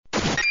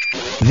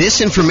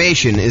This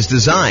information is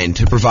designed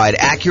to provide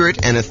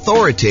accurate and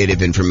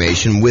authoritative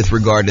information with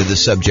regard to the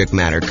subject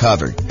matter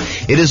covered.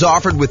 It is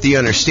offered with the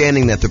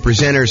understanding that the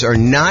presenters are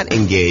not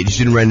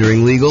engaged in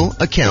rendering legal,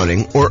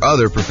 accounting, or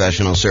other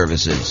professional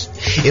services.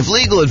 If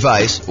legal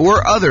advice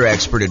or other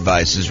expert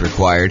advice is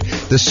required,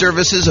 the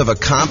services of a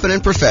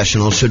competent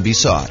professional should be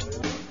sought.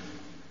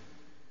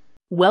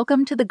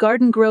 Welcome to the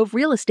Garden Grove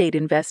Real Estate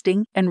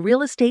Investing and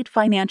Real Estate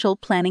Financial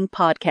Planning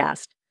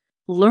Podcast.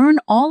 Learn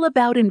all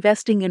about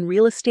investing in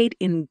real estate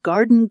in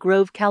Garden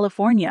Grove,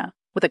 California,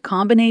 with a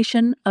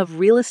combination of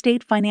real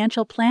estate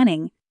financial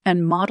planning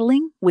and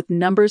modeling with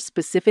numbers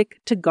specific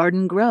to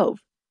Garden Grove.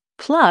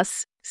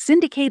 Plus,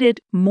 syndicated,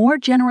 more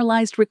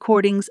generalized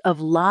recordings of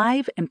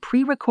live and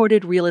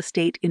pre-recorded real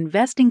estate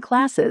investing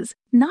classes,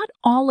 not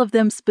all of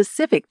them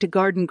specific to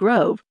Garden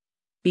Grove.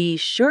 Be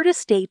sure to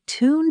stay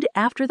tuned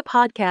after the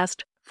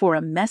podcast for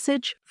a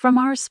message from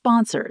our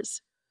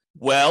sponsors.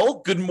 Well,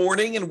 good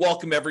morning and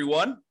welcome,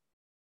 everyone.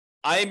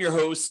 I am your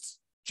host,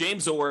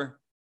 James Orr,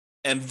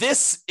 and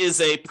this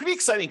is a pretty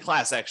exciting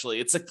class, actually.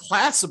 It's a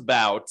class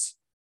about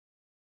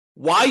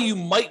why you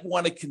might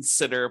want to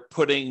consider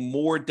putting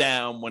more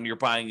down when you're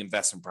buying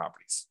investment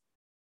properties.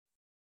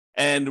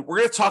 And we're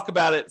going to talk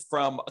about it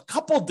from a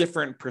couple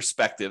different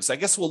perspectives. I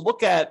guess we'll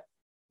look at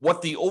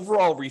what the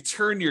overall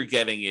return you're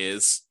getting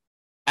is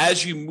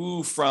as you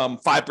move from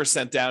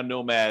 5% down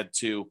Nomad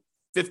to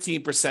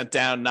 15%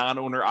 down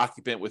non-owner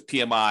occupant with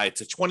PMI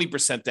to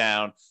 20%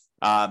 down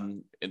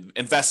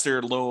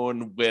investor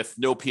loan with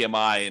no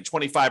PMI and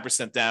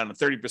 25% down and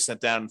 30%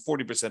 down and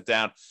 40%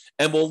 down.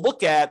 And we'll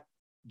look at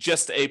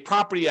just a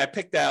property I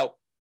picked out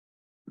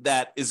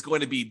that is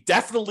going to be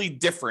definitely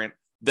different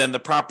than the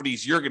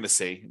properties you're going to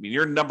see. I mean,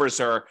 your numbers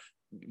are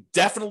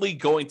definitely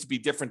going to be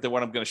different than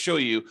what I'm going to show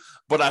you,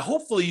 but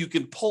hopefully you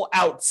can pull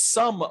out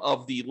some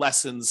of the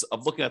lessons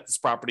of looking at this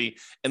property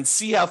and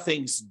see how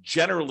things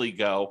generally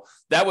go.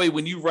 That way,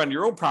 when you run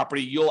your own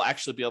property, you'll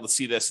actually be able to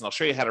see this, and I'll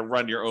show you how to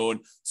run your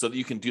own so that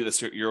you can do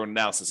this, your own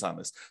analysis on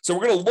this. So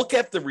we're going to look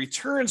at the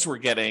returns we're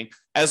getting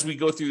as we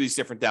go through these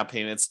different down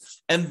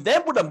payments. And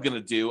then what I'm going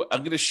to do, I'm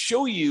going to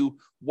show you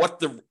what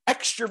the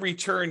extra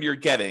return you're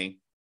getting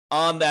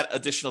on that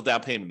additional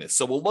down payment is.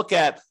 So we'll look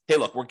at, hey,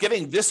 look, we're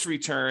getting this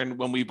return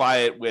when we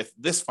buy it with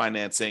this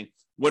financing.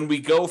 When we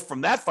go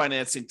from that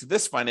financing to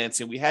this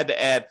financing, we had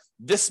to add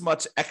this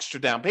much extra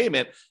down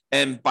payment.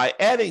 And by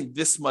adding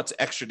this much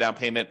extra down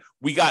payment,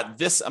 we got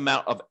this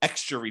amount of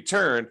extra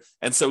return.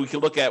 And so we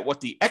can look at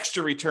what the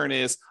extra return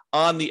is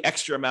on the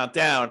extra amount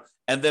down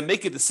and then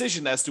make a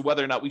decision as to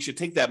whether or not we should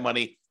take that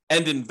money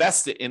and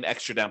invest it in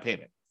extra down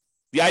payment.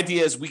 The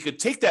idea is we could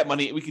take that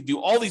money and we could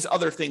do all these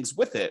other things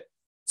with it.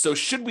 So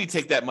should we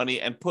take that money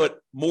and put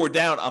more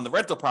down on the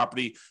rental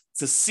property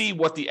to see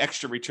what the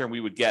extra return we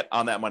would get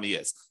on that money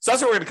is? So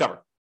that's what we're going to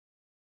cover.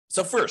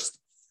 So first,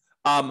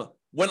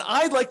 when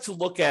I like to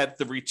look at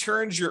the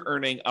returns you're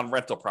earning on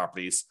rental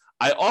properties,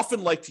 I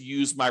often like to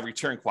use my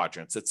return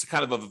quadrants. It's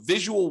kind of a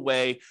visual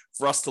way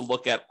for us to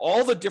look at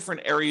all the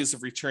different areas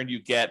of return you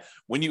get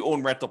when you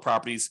own rental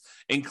properties,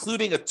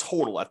 including a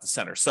total at the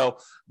center. So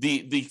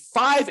the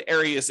 5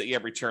 areas that you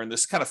have return,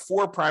 there's kind of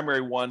 4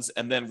 primary ones,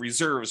 and then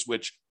reserves,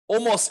 which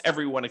almost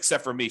everyone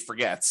except for me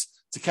forgets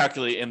to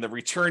calculate in the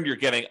return you're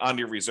getting on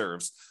your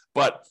reserves.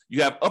 But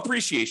you have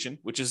appreciation,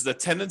 which is the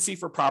tendency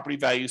for property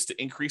values to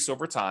increase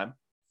over time.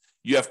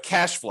 You have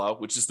cash flow,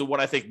 which is the one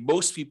I think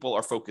most people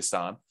are focused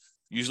on.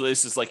 Usually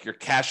this is like your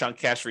cash on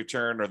cash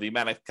return or the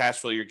amount of cash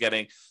flow you're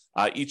getting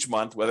each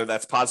month, whether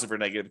that's positive or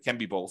negative, it can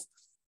be both.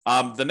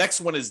 The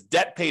next one is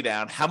debt pay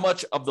down, how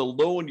much of the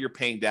loan you're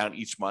paying down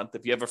each month.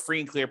 If you have a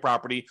free and clear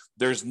property,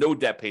 there's no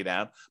debt pay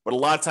down. But a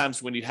lot of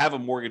times when you have a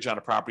mortgage on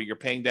a property, you're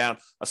paying down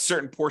a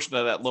certain portion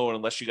of that loan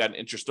unless you got an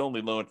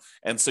interest-only loan.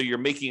 And so you're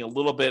making a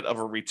little bit of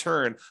a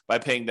return by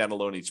paying down a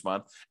loan each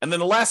month. And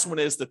then the last one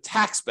is the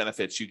tax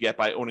benefits you get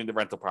by owning the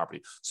rental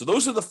property. So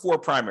those are the 4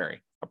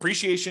 primary: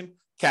 appreciation,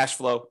 cash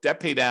flow, debt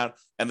pay down,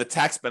 and the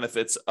tax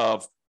benefits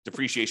of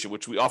depreciation,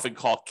 which we often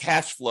call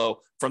cash flow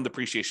from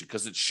depreciation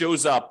because it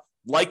shows up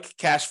like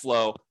cash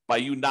flow by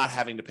you not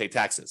having to pay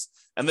taxes.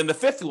 And then the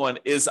 5th one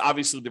is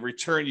obviously the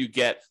return you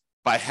get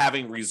by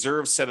having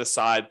reserves set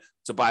aside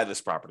to buy this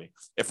property.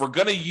 If we're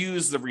going to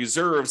use the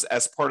reserves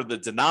as part of the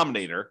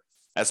denominator,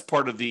 as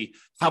part of the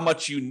how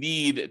much you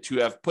need to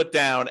have put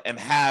down and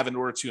have in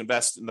order to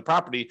invest in the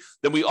property,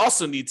 then we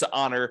also need to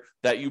honor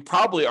that you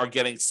probably are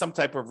getting some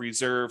type of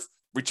reserve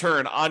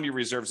return on your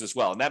reserves as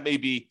well. And that may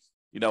be,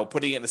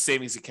 putting it in a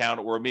savings account,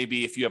 or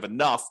maybe if you have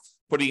enough,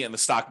 putting it in the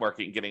stock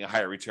market and getting a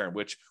higher return,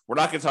 which we're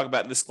not going to talk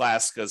about in this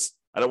class because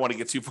I don't want to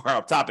get too far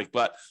off topic,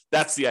 but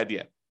that's the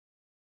idea.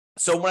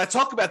 So when I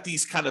talk about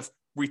these kind of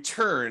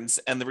returns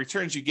and the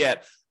returns you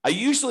get, I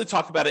usually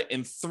talk about it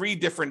in 3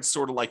 different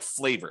sort of like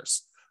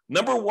flavors.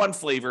 Number 1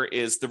 flavor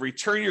is the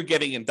return you're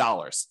getting in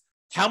dollars.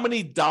 How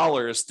many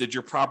dollars did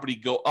your property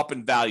go up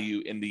in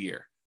value in the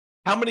year?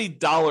 How many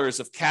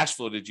dollars of cash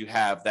flow did you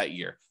have that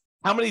year?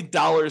 how many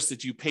dollars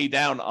did you pay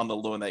down on the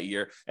loan that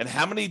year, and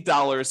how many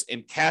dollars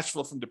in cash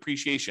flow from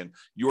depreciation,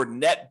 your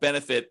net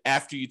benefit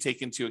after you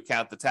take into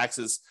account the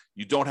taxes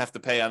you don't have to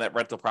pay on that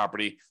rental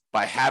property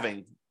by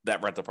having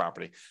that rental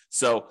property.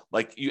 So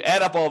like you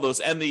add up all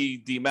those and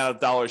the amount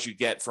of dollars you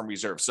get from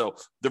reserves. So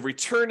the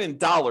return in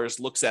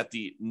dollars looks at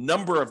the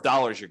number of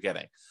dollars you're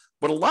getting.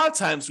 But a lot of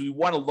times we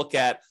want to look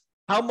at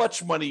how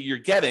much money you're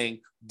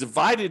getting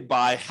divided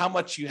by how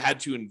much you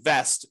had to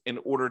invest in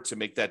order to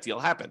make that deal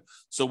happen.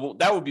 So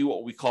that would be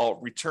what we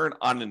call return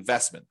on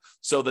investment.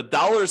 So the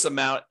dollars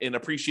amount in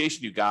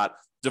appreciation you got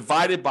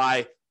divided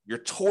by your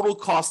total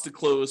cost to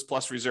close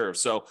plus reserve.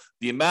 So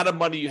the amount of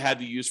money you had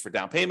to use for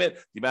down payment,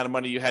 the amount of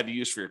money you had to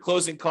use for your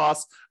closing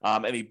costs,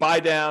 any buy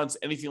downs,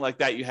 anything like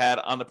that you had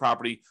on the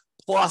property,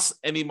 plus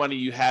any money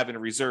you have in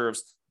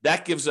reserves,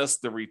 that gives us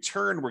the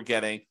return we're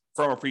getting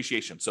from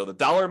appreciation. So the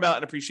dollar amount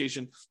in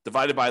appreciation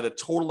divided by the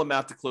total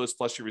amount to close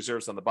plus your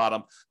reserves on the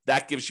bottom,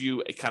 that gives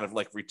you a kind of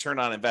like return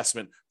on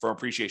investment from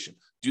appreciation.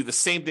 Do the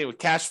same thing with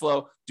cash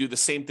flow, do the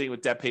same thing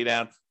with debt pay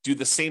down, do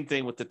the same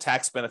thing with the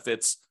tax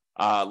benefits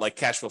like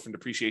cash flow from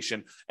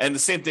depreciation, and the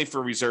same thing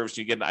for reserves.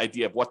 You get an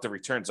idea of what the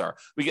returns are.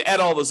 We can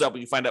add all those up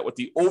and you find out what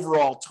the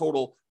overall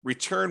total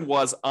return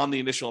was on the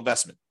initial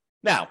investment.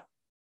 Now,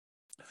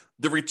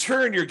 the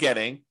return you're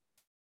getting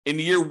in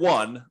year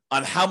one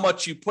on how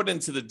much you put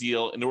into the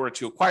deal in order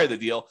to acquire the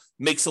deal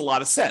makes a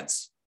lot of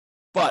sense.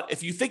 But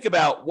if you think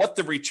about what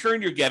the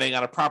return you're getting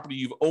on a property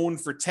you've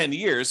owned for 10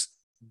 years,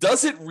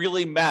 does it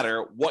really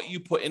matter what you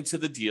put into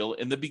the deal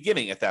in the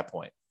beginning at that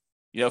point?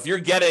 If you're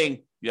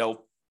getting,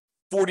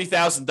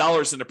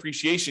 $40,000 in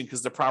appreciation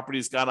because the property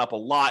has gone up a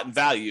lot in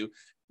value,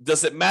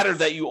 does it matter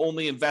that you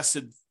only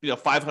invested,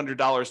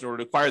 $500 in order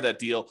to acquire that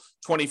deal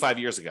 25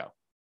 years ago?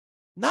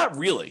 Not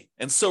really.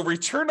 And so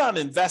return on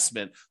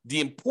investment, the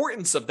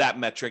importance of that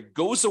metric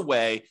goes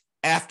away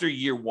after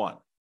year one.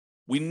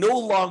 We no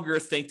longer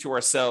think to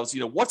ourselves,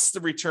 what's the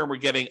return we're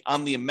getting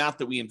on the amount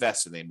that we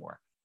invested anymore?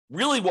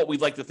 Really what we'd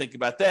like to think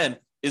about then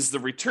is the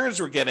returns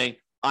we're getting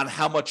on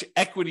how much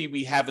equity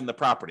we have in the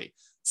property.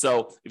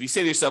 So if you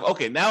say to yourself,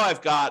 okay, now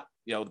I've got,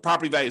 the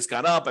property value has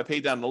gone up, I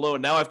paid down the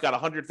loan, now I've got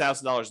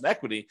 $100,000 in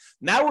equity.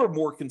 Now we're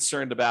more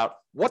concerned about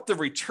what the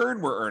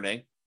return we're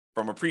earning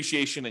from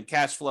appreciation and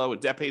cash flow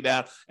and debt pay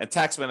down and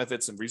tax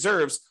benefits and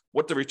reserves,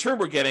 what the return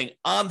we're getting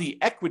on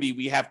the equity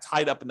we have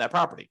tied up in that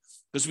property.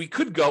 Because we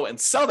could go and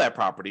sell that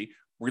property,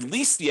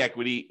 release the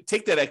equity,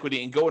 take that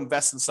equity and go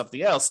invest in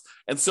something else.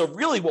 And so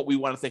really what we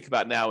want to think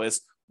about now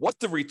is what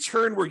the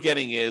return we're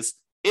getting is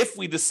if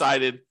we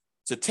decided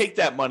to take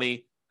that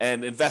money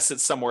and invest it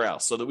somewhere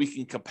else so that we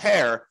can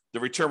compare the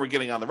return we're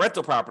getting on the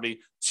rental property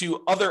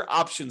to other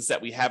options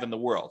that we have in the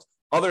world.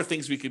 Other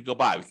things we could go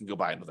buy. We can go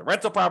buy another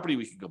rental property.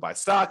 We can go buy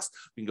stocks.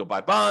 We can go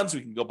buy bonds.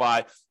 We can go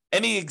buy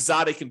any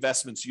exotic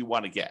investments you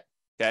want to get.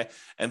 Okay.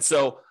 And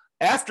so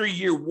after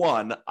year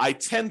one, I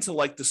tend to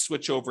like to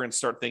switch over and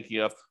start thinking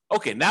of,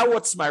 okay, now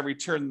what's my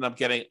return that I'm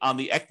getting on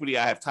the equity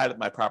I have tied up in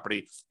my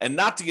property? And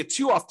not to get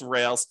too off the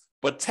rails,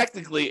 but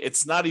technically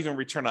it's not even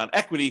return on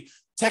equity.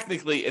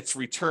 Technically it's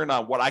return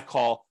on what I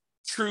call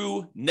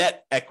true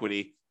net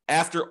equity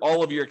after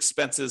all of your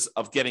expenses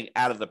of getting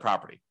out of the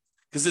property.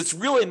 Because it's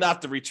really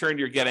not the return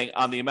you're getting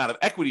on the amount of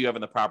equity you have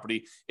in the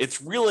property.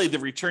 It's really the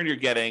return you're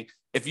getting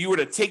if you were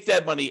to take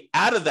that money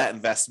out of that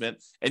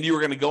investment and you were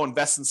going to go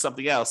invest in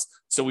something else.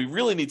 So we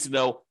really need to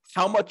know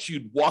how much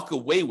you'd walk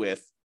away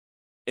with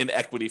in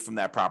equity from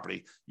that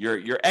property.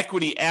 Your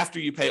equity after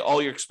you pay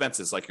all your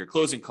expenses, like your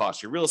closing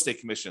costs, your real estate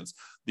commissions,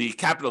 the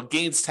capital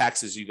gains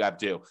taxes you got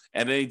due,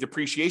 and any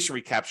depreciation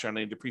recapture on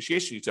any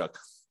depreciation you took.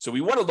 So we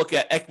want to look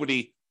at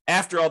equity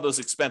after all those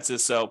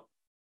expenses. So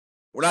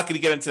we're not going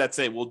to get into that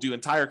today. We'll do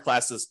entire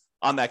classes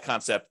on that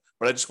concept,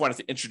 but I just wanted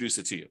to introduce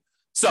it to you.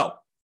 So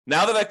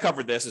now that I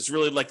covered this, it's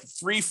really like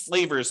three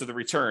flavors of the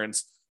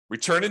returns: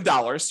 return in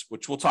dollars,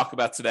 which we'll talk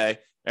about today,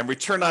 and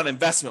return on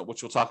investment,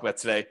 which we'll talk about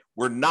today.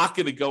 We're not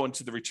going to go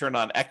into the return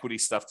on equity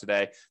stuff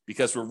today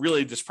because we're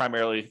really just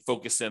primarily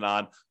focusing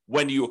on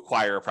when you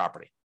acquire a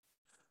property.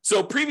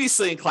 So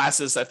previously in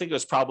classes, I think it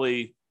was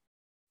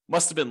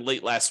must have been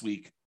late last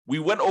week, we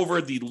went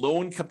over the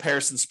loan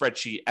comparison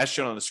spreadsheet as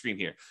shown on the screen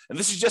here. And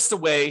this is just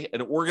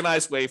an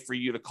organized way for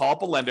you to call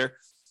up a lender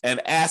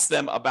and ask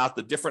them about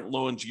the different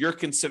loans you're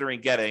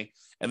considering getting.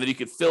 And then you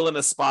can fill in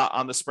a spot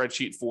on the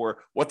spreadsheet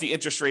for what the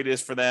interest rate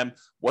is for them,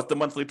 what the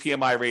monthly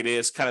PMI rate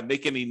is, kind of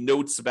make any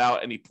notes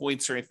about any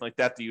points or anything like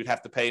that you'd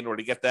have to pay in order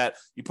to get that.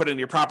 You put in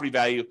your property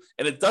value,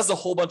 and it does a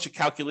whole bunch of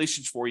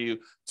calculations for you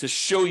to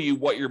show you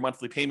what your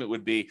monthly payment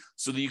would be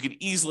so that you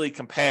can easily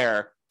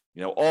compare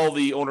all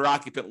the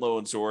owner-occupant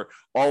loans or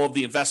all of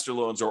the investor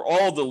loans or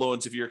all of the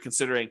loans if you're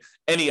considering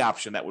any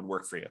option that would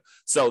work for you.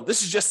 So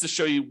this is just to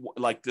show you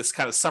like this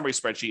kind of summary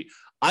spreadsheet.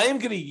 I am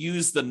going to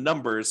use the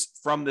numbers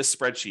from this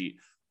spreadsheet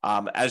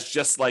as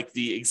just like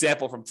the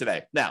example from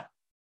today. Now,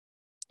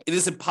 it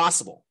is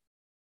impossible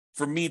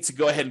for me to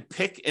go ahead and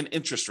pick an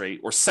interest rate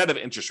or set of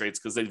interest rates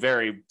because they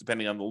vary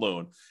depending on the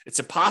loan. It's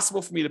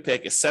impossible for me to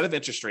pick a set of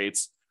interest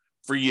rates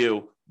for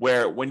you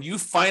where when you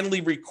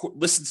finally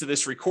listen to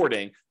this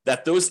recording,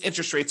 that those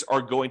interest rates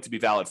are going to be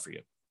valid for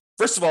you.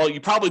 First of all, you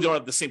probably don't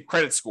have the same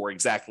credit score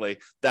exactly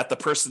that the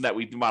person that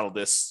we modeled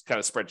this kind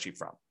of spreadsheet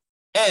from.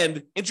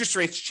 And interest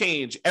rates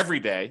change every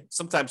day,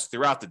 sometimes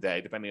throughout the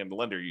day, depending on the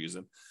lender you're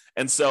using.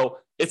 And so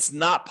it's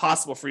not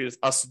possible for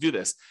us to do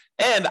this.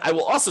 And I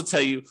will also tell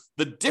you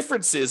the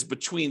differences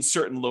between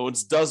certain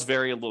loans does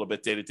vary a little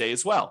bit day to day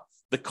as well.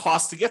 The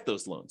cost to get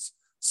those loans.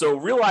 So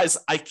realize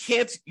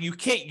you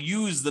can't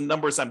use the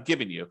numbers I'm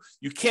giving you.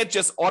 You can't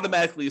just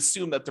automatically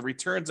assume that the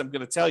returns I'm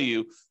going to tell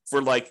you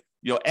for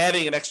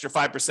adding an extra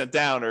 5%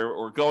 down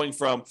or going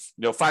from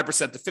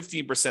 5% to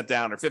 15%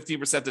 down or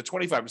 15% to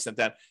 25%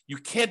 down. You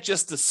can't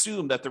just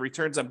assume that the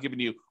returns I'm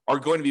giving you are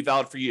going to be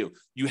valid for you.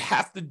 You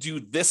have to do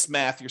this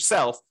math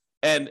yourself.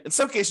 And in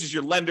some cases,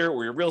 your lender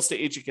or your real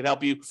estate agent can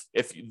help you.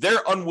 If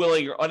they're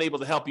unwilling or unable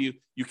to help you,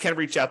 you can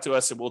reach out to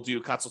us and we'll do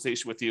a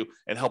consultation with you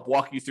and help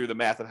walk you through the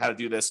math on how to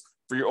do this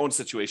for your own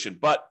situation.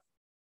 But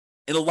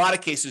in a lot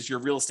of cases, your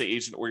real estate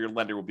agent or your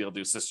lender will be able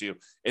to assist you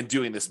in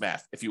doing this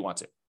math if you want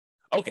to.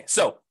 Okay,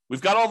 so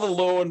we've got all the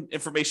loan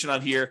information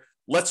on here.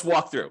 Let's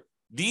walk through.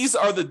 These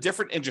are the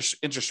different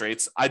interest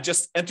rates. I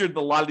just entered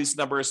a lot of these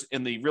numbers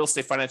in the Real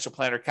Estate Financial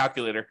Planner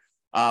calculator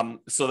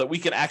so that we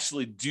can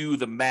actually do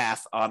the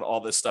math on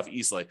all this stuff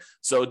easily.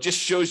 So it just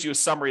shows you a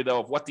summary, though,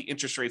 of what the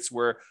interest rates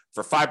were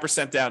for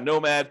 5% down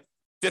Nomad,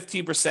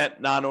 15%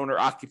 non-owner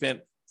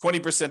occupant,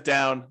 20%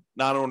 down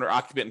non-owner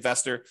occupant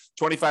investor,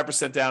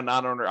 25% down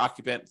non-owner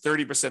occupant,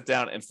 30%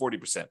 down, and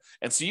 40%.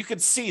 And so you can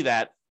see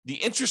that the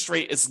interest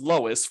rate is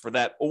lowest for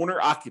that owner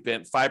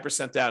occupant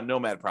 5% down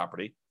Nomad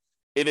property.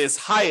 It is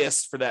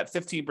highest for that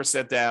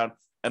 15% down,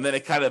 and then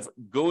it kind of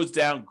goes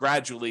down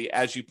gradually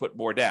as you put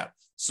more down.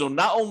 So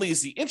not only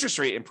is the interest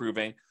rate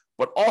improving,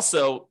 but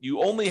also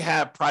you only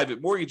have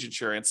private mortgage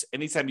insurance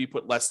anytime you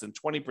put less than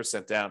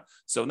 20% down.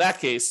 So in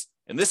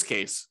this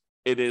case,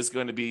 it is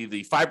going to be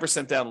the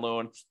 5% down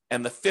loan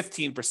and the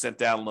 15%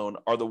 down loan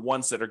are the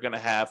ones that are going to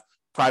have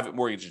private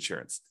mortgage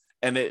insurance.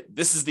 And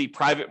this is the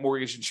private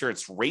mortgage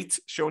insurance rate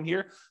shown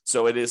here.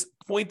 So it is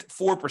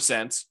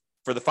 0.4%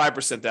 for the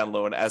 5% down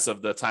loan as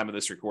of the time of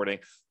this recording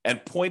and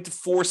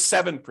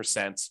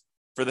 0.47%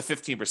 for the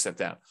 15%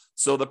 down.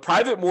 So the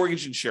private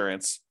mortgage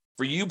insurance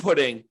for you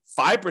putting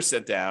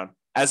 5% down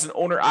as an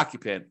owner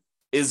occupant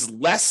is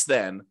less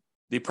than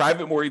the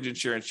private mortgage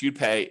insurance you'd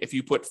pay if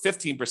you put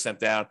 15%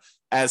 down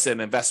as an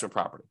investment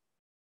property.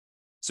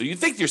 So you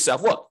think to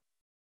yourself, look,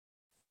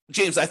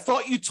 James, I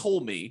thought you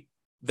told me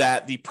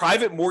that the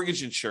private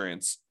mortgage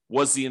insurance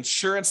was the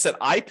insurance that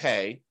I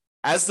pay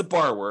as the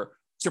borrower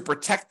to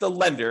protect the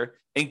lender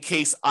in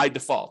case I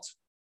default.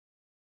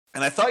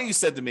 And I thought you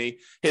said to me,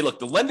 hey, look,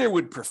 the lender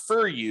would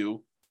prefer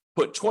you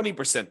put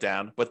 20%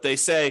 down, but they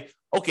say,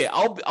 okay,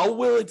 I'll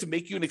willing to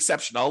make you an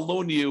exception. I'll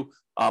loan you,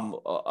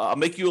 I'll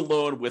make you a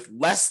loan with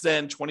less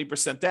than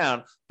 20%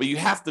 down, but you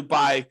have to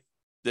buy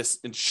this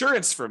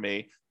insurance for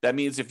me. That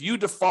means if you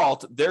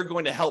default, they're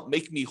going to help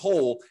make me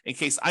whole in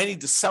case I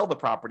need to sell the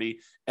property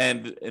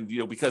and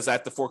because I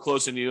have to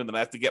foreclose on you and then I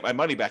have to get my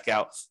money back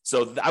out.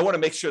 So I want to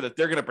make sure that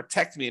they're going to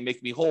protect me and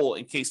make me whole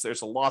in case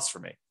there's a loss for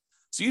me.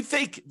 So you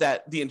think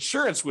that the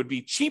insurance would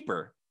be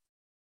cheaper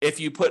if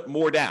you put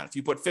more down, if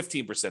you put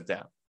 15%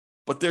 down.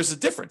 But there's a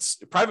difference.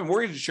 Private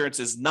mortgage insurance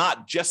is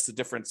not just the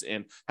difference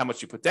in how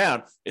much you put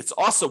down. It's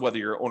also whether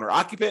you're an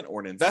owner-occupant or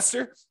an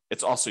investor.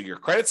 It's also your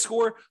credit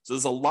score. So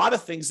there's a lot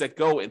of things that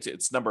go into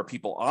its number of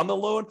people on the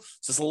loan.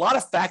 So there's a lot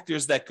of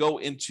factors that go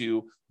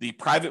into the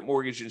private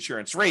mortgage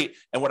insurance rate.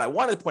 And what I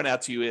want to point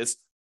out to you is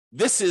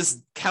this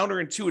is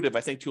counterintuitive,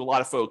 I think, to a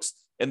lot of folks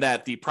in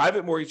that the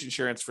private mortgage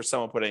insurance for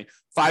someone putting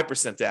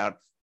 5% down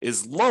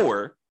is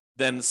lower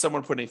than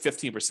someone putting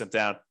 15%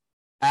 down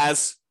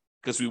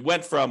because we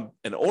went from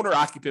an owner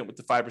occupant with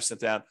the 5%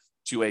 down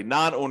to a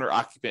non-owner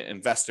occupant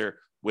investor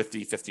with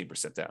the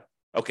 15% down.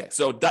 Okay,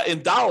 so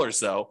in dollars,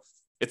 though,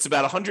 it's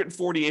about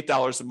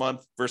 $148 a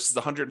month versus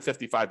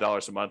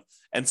 $155 a month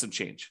and some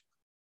change.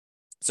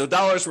 So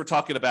dollars, we're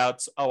talking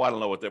about, I don't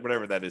know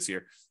whatever that is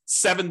here,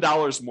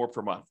 $7 more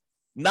per month.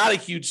 Not a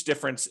huge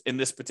difference in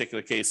this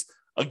particular case.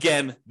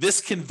 Again, this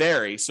can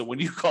vary. So when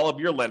you call up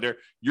your lender,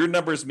 your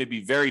numbers may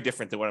be very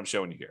different than what I'm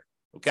showing you here.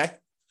 Okay?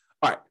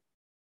 All right.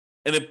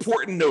 An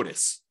important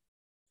notice.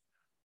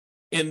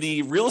 In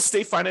the Real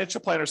Estate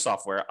Financial Planner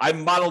software, I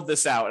modeled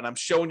this out and I'm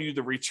showing you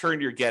the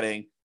return you're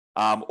getting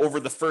over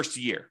the first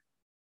year.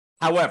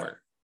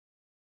 However,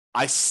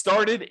 I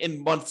started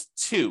in month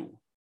 2.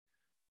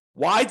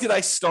 Why did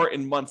I start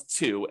in month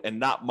 2 and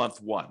not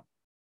month 1?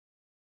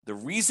 The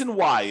reason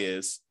why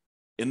is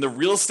in the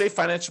Real Estate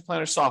Financial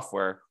Planner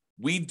software,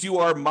 we do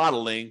our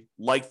modeling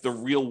like the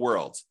real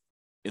world.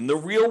 In the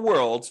real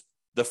world,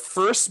 the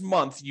first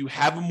month you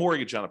have a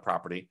mortgage on a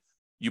property,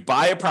 you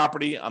buy a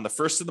property on the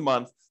first of the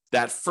month,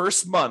 that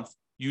first month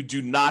you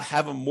do not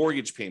have a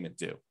mortgage payment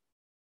due.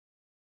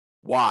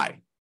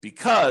 Why?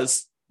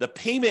 Because the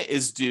payment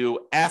is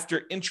due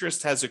after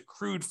interest has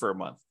accrued for a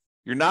month.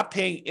 You're not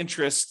paying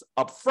interest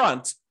up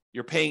front,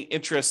 you're paying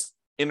interest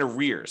in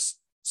arrears.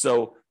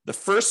 So the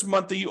first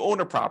month that you own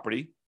a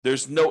property,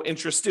 there's no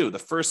interest due. The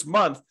first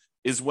month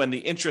is when the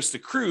interest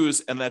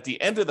accrues, and at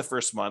the end of the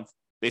first month,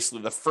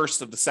 basically the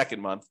first of the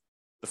second month,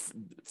 the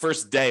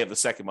first day of the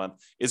second month,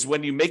 is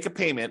when you make a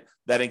payment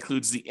that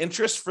includes the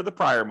interest for the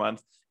prior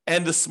month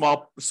and the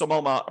small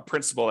amount of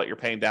principal that you're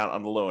paying down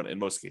on the loan in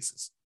most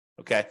cases.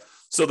 Okay.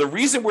 So the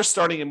reason we're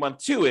starting in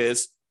month 2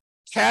 is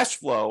cash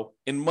flow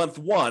in month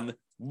 1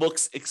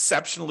 looks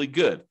exceptionally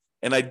good.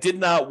 And I did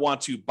not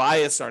want to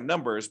bias our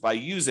numbers by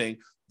using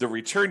the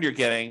return you're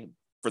getting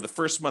for the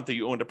first month that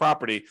you owned a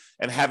property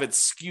and have it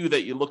skew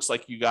that it looks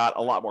like you got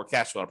a lot more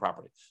cash flow on a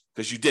property,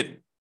 because you didn't.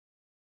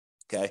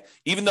 Okay.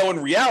 Even though in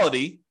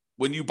reality,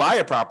 when you buy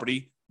a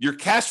property, your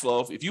cash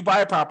flow, if you buy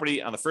a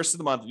property on the first of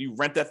the month and you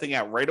rent that thing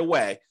out right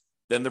away,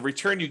 then the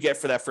return you get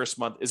for that first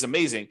month is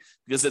amazing,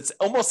 because it's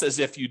almost as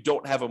if you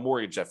don't have a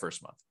mortgage that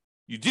first month.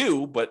 You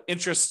do, but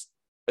interest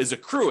is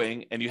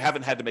accruing and you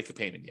haven't had to make a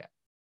payment yet.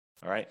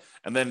 All right.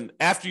 And then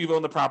after you've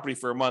owned the property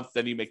for a month,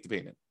 then you make the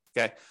payment.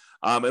 Okay.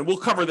 And we'll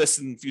cover this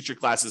in future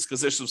classes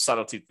because there's some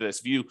subtlety to this.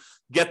 If you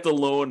get the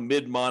loan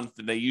mid-month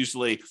and they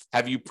usually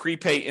have you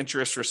prepay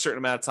interest for a certain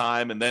amount of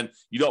time, and then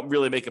you don't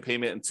really make a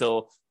payment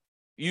until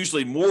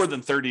usually more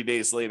than 30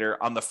 days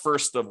later on the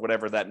first of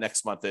whatever that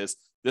next month is,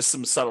 there's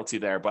some subtlety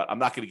there, but I'm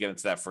not going to get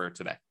into that for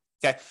today.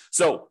 Okay.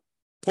 So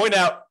point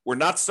out, we're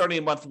not starting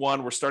in month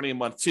 1, we're starting in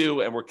month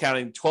 2, and we're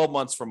counting 12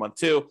 months from month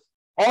 2.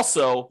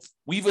 Also,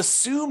 we've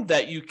assumed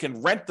that you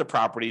can rent the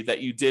property that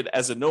you did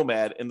as a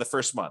nomad in the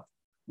first month,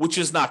 which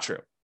is not true,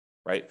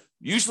 right?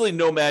 Usually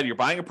nomad, you're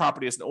buying a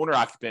property as an owner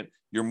occupant,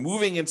 you're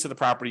moving into the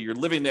property, you're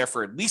living there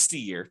for at least a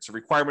year. It's a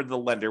requirement of the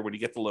lender when you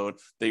get the loan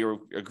that you're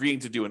agreeing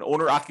to do an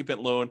owner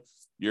occupant loan.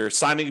 You're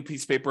signing a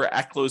piece of paper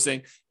at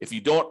closing. If you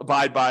don't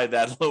abide by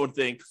that loan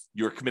thing,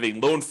 you're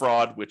committing loan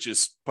fraud, which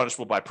is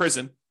punishable by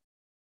prison.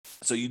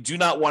 So you do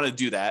not want to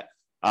do that.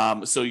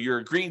 So you're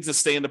agreeing to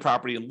stay in the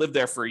property and live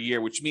there for a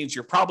year, which means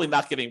you're probably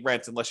not getting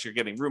rent unless you're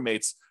getting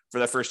roommates for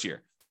that first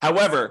year.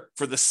 However,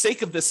 for the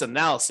sake of this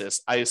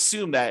analysis, I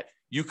assume that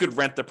you could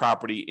rent the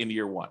property in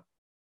year 1.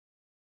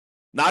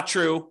 Not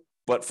true,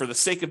 but for the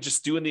sake of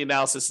just doing the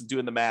analysis and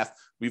doing the math,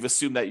 we've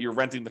assumed that you're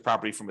renting the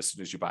property from as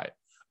soon as you buy it.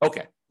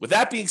 Okay, with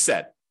that being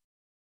said,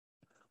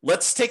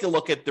 let's take a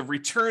look at the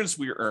returns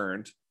we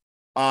earned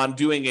on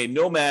doing a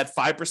nomad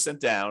 5%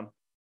 down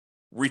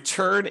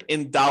return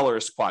in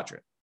dollars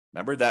quadrant.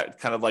 Remember that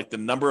kind of like the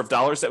number of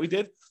dollars that we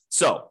did?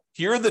 So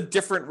here are the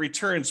different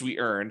returns we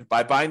earned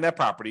by buying that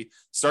property,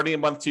 starting in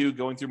month 2,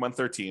 going through month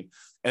 13.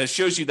 And it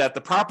shows you that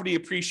the property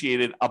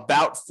appreciated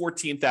about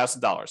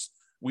 $14,000.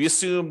 We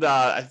assumed,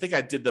 I think I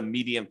did the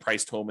median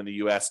priced home in the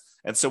US.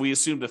 And so we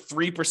assumed a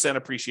 3%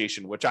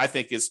 appreciation, which I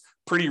think is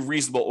pretty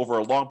reasonable over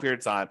a long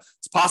period of time.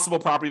 It's possible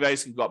property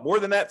values can go up more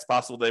than that. It's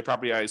possible that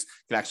property values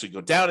can actually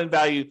go down in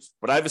value.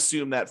 But I've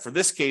assumed that for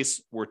this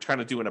case, we're trying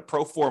to do in a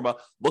pro forma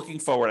looking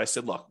forward. I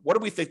said, look, what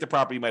do we think the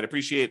property might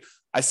appreciate?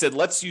 I said,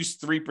 let's use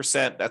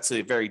 3%. That's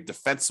a very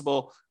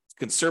defensible,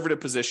 conservative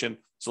position.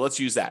 So let's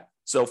use that.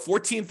 So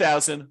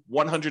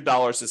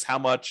 $14,100 is how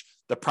much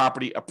the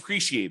property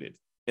appreciated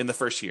in the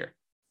first year.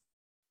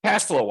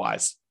 Cash flow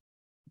wise,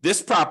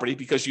 this property,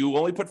 because you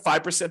only put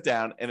 5%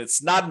 down and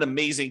it's not an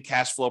amazing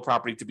cash flow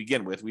property to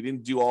begin with, we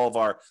didn't do all of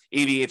our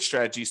 88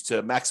 strategies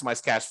to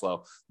maximize cash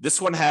flow. This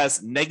one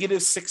has negative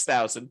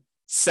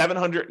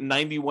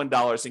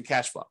 $6,791 in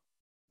cash flow.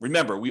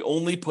 Remember, we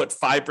only put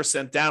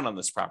 5% down on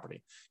this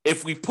property.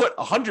 If we put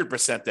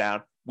 100%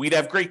 down, we'd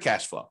have great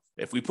cash flow.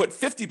 If we put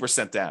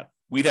 50% down,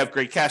 we'd have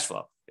great cash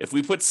flow. If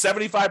we put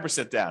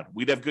 75% down,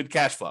 we'd have good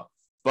cash flow.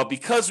 But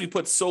because we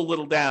put so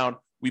little down,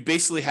 we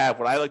basically have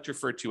what I like to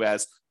refer to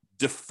as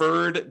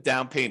deferred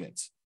down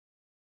payments,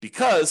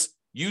 because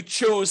you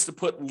chose to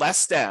put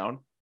less down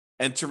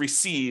and to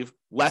receive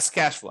less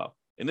cash flow.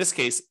 In this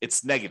case,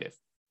 it's negative.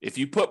 If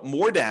you put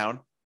more down,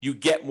 you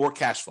get more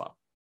cash flow.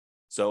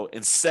 So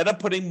instead of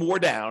putting more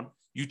down,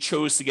 you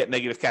chose to get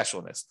negative cash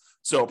flow in this.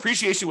 So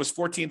appreciation was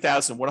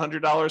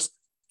 $14,100.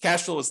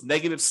 Cash flow was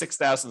negative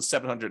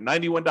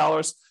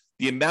 $6,791.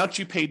 The amount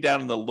you paid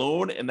down in the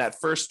loan in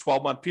that first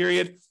 12-month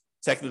period,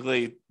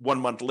 technically 1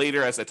 month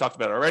later, as I talked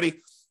about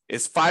already,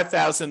 is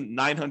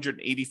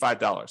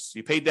 $5,985. So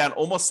you paid down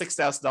almost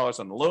 $6,000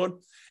 on the loan,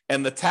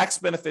 and the tax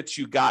benefits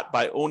you got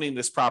by owning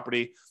this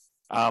property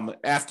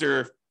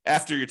after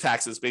your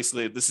taxes,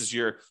 basically this is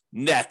your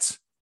net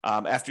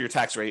after your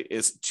tax rate,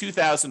 is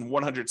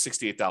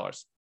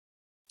 $2,168.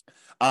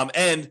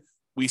 And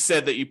we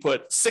said that you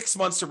put 6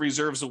 months of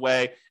reserves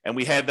away, and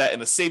we had that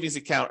in a savings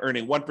account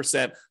earning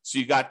 1%. So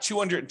you got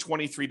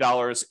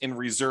 $223 in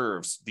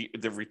reserves,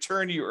 the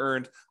return you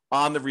earned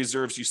on the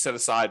reserves you set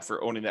aside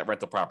for owning that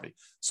rental property.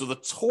 So the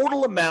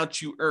total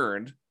amount you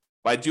earned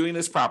by doing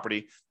this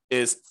property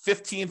is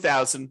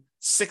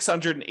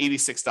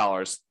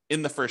 $15,686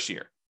 in the first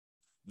year.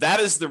 That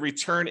is the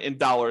return in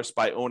dollars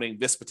by owning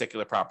this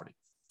particular property.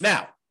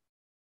 Now,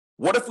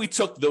 what if we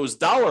took those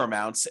dollar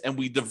amounts and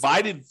we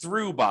divided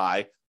through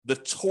by the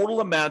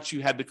total amount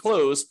you had to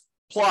close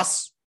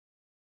plus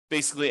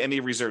basically any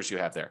reserves you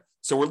have there?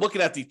 So we're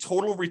looking at the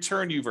total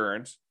return you've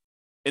earned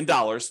in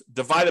dollars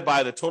divided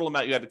by the total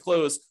amount you had to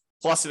close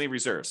plus any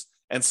reserves.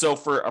 And so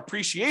for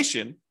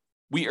appreciation,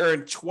 we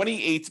earned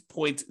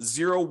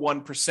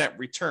 28.01%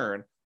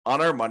 return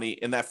on our money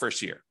in that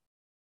first year.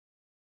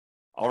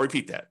 I'll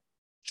repeat that.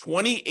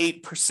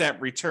 28%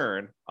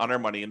 return on our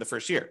money in the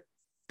first year.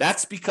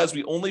 That's because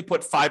we only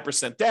put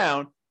 5%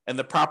 down and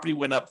the property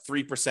went up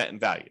 3% in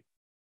value.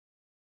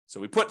 So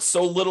we put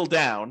so little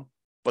down,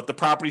 but the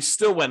property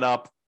still went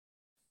up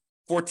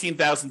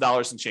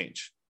 $14,000 and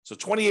change. So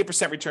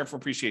 28% return from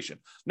appreciation.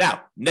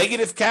 Now,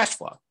 negative cash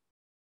flow.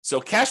 So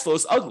cash flow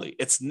is ugly.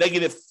 It's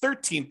negative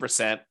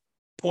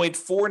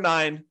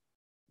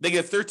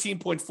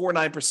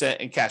 13.49%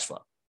 in cash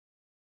flow.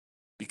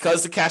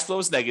 Because the cash flow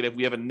is negative,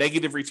 we have a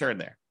negative return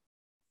there.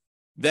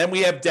 Then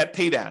we have debt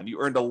pay down. You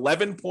earned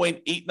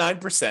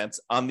 11.89%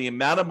 on the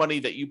amount of money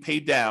that you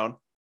paid down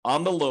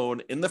on the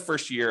loan in the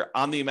first year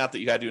on the amount that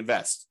you had to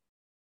invest.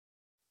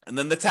 And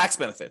then the tax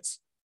benefits.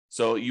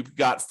 So you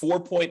got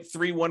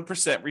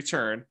 4.31%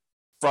 return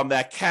from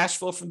that cash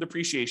flow from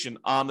depreciation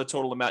on the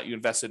total amount you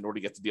invested in order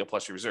to get the deal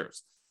plus your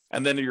reserves.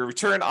 And then your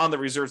return on the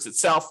reserves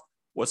itself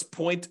was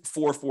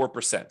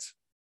 0.44%.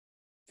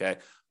 Okay.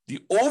 The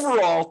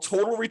overall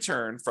total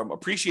return from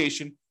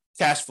appreciation,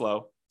 cash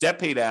flow, debt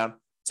pay down,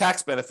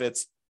 tax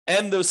benefits,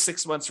 and those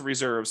 6 months of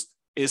reserves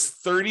is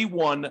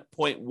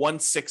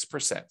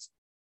 31.16%.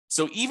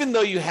 So even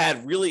though you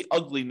had really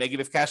ugly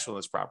negative cash flow in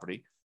this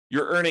property,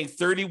 you're earning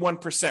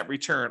 31%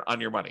 return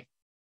on your money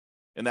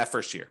in that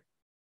first year.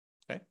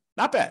 Okay,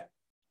 not bad.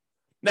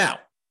 Now,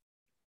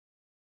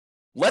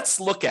 let's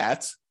look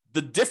at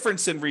the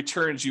difference in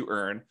returns you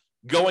earn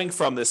going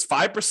from this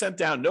 5%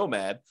 down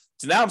nomad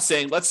to now I'm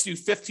saying, let's do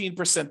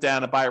 15%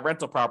 down and buy a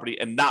rental property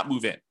and not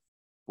move in.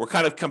 We're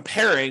kind of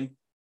comparing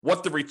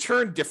what the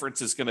return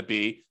difference is going to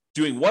be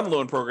doing one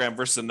loan program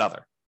versus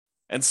another.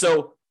 And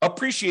so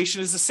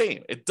appreciation is the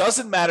same. It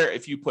doesn't matter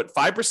if you put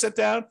 5%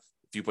 down,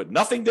 if you put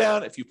nothing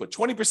down, if you put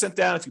 20%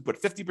 down, if you put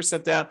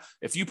 50% down,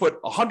 if you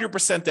put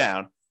 100%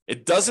 down,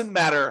 it doesn't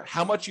matter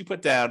how much you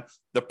put down.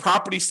 The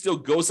property still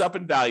goes up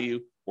in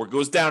value or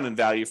goes down in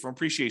value from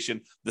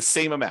appreciation the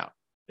same amount.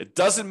 It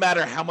doesn't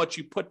matter how much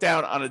you put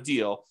down on a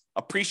deal.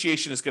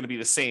 Appreciation is going to be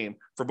the same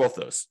for both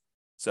those.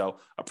 So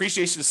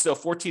appreciation is still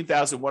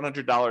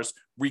 $14,100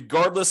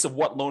 regardless of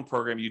what loan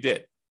program you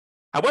did.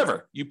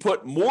 However, you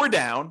put more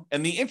down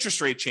and the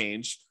interest rate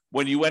changed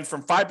when you went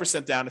from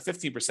 5% down to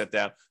 15%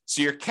 down.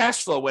 So your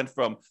cash flow went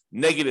from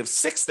negative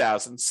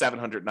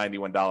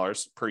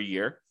 $6,791 per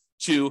year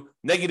to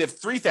negative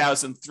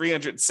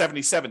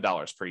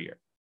 $3,377 per year.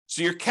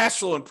 So your cash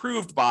flow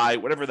improved by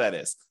whatever that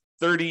is,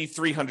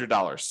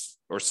 $3,300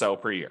 or so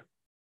per year.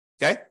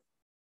 Okay.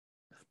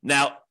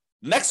 Now,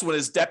 next one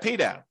is debt pay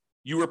down.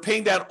 You were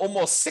paying down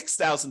almost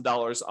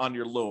 $6,000 on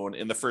your loan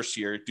in the first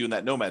year doing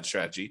that nomad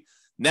strategy.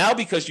 Now,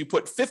 because you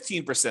put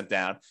 15%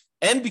 down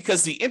and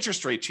because the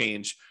interest rate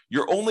changed,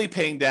 you're only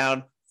paying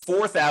down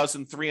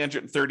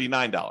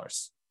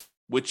 $4,339,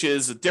 which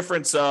is a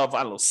difference of,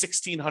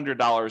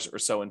 $1,600 or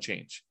so and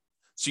change.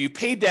 So you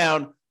paid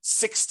down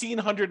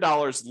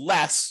 $1,600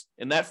 less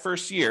in that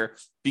first year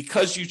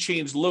because you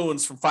changed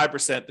loans from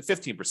 5% to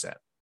 15%.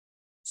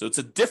 So it's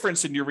a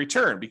difference in your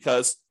return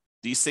because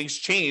these things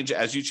change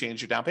as you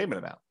change your down payment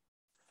amount.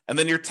 And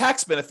then your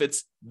tax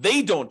benefits,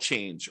 they don't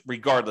change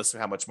regardless of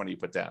how much money you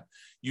put down.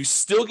 You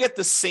still get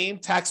the same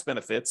tax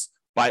benefits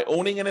by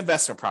owning an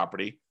investment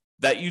property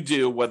that you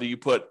do whether you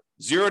put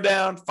 0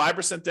 down,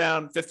 5%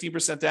 down,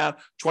 15% down,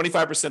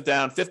 25%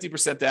 down,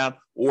 50% down,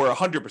 or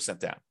 100%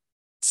 down.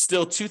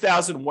 Still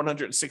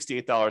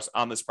 $2,168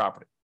 on this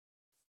property.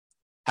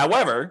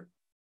 However,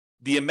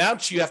 the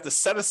amount you have to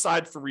set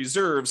aside for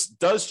reserves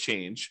does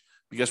change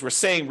because we're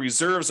saying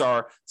reserves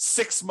are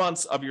 6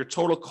 months of your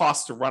total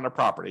cost to run a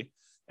property.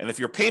 And if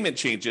your payment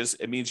changes,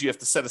 it means you have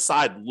to set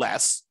aside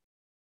less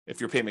if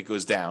your payment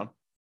goes down.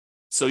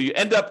 So you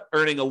end up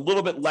earning a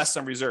little bit less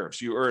on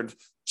reserves. You earned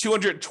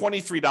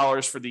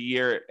 $223 for the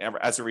year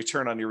as a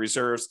return on your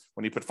reserves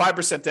when you put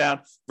 5%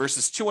 down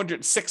versus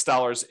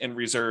 $206 in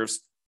reserves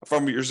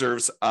from your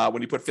reserves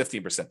when you put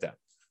 15% down.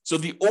 So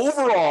the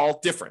overall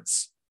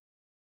difference,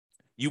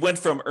 you went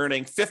from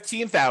earning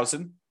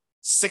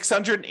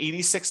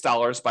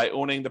 $15,686 by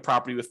owning the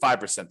property with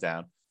 5%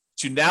 down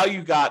to now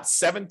you got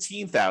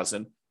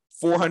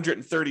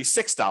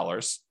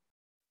 $17,436.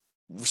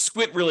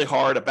 Squint really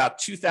hard, about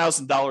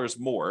 $2,000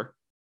 more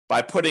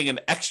by putting an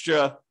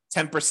extra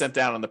 10%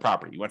 down on the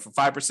property. You went from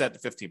 5% to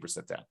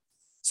 15% down.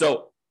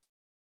 So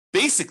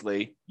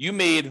basically, you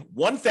made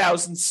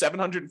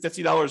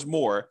 $1,750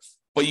 more,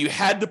 but you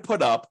had to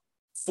put up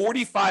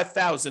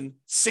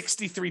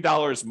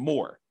 $45,063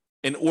 more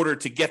in order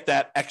to get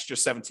that extra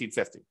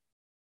 $1,750.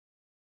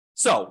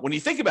 So when you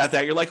think about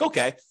that, you're like,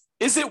 okay,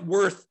 is it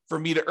worth for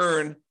me to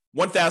earn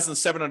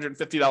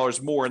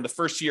 $1,750 more in the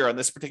first year on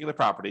this particular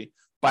property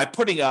by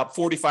putting up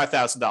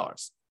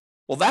 $45,000?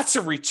 Well, that's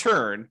a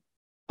return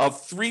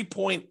of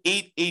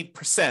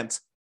 3.88%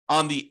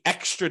 on the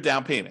extra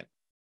down payment.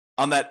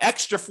 On that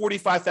extra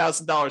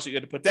 $45,000 that you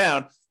had to put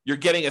down, you're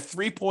getting a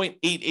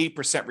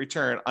 3.88%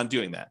 return on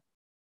doing that.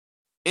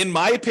 In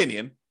my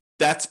opinion,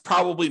 that's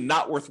probably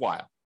not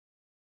worthwhile,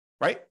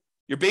 right?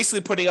 You're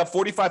basically putting up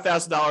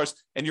 $45,000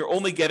 and you're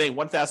only getting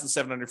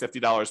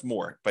 $1,750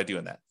 more by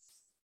doing that.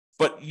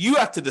 But you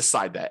have to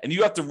decide that, and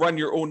you have to run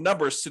your own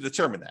numbers to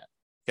determine that.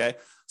 Okay.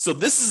 So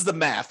this is the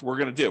math we're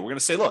going to do. We're going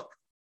to say, look,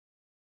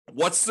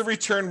 what's the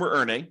return we're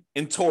earning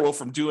in total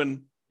from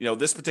doing,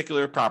 this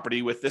particular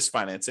property with this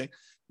financing?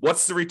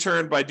 What's the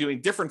return by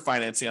doing different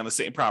financing on the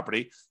same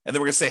property? And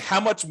then we're going to say, how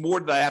much more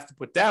did I have to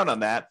put down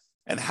on that?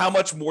 And how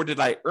much more did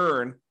I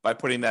earn by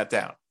putting that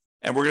down?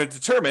 And we're going to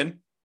determine,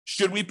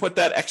 should we put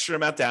that extra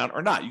amount down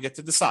or not? You get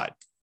to decide.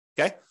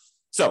 Okay.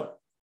 So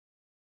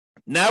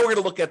now we're going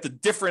to look at the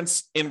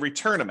difference in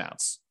return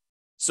amounts.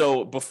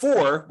 So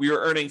before, we were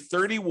earning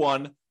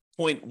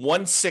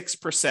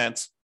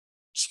 31.16%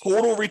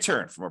 total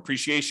return from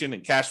appreciation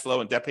and cash flow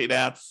and debt pay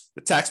down,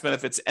 the tax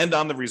benefits, and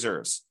on the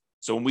reserves.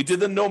 So when we did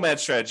the Nomad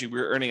strategy, we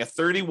were earning a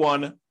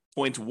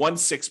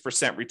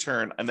 31.16%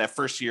 return in that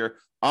first year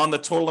on the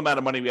total amount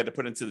of money we had to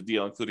put into the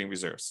deal, including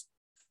reserves.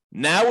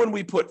 Now, when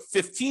we put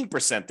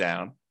 15%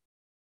 down,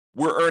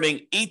 we're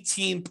earning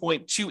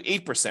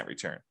 18.28%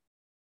 return.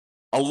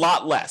 A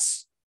lot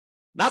less.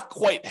 Not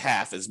quite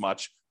half as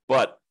much,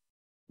 but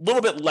a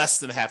little bit less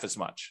than half as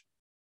much.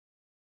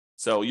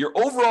 So your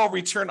overall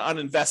return on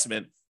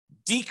investment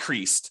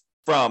decreased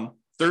from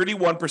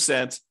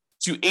 31%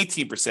 to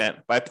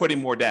 18% by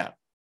putting more down.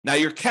 Now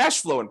your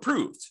cash flow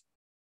improved,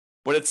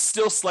 but it's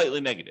still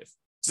slightly negative.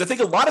 Because I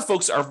think a lot of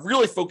folks are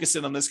really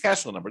focusing on this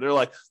cash flow number. They're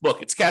like,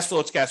 look, it's cash flow,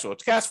 it's cash flow,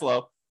 it's cash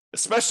flow,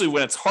 especially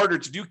when it's harder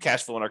to do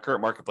cash flow in our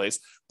current marketplace.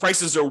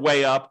 Prices are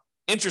way up,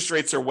 interest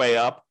rates are way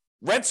up,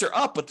 rents are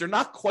up, but they're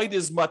not quite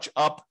as much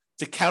up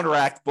to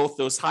counteract both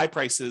those high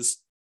prices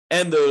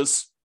and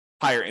those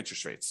higher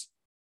interest rates.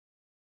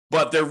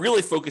 But they're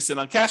really focusing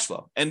on cash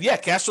flow. And yeah,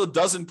 cash flow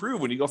does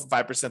improve when you go from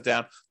 5%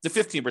 down to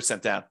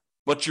 15% down,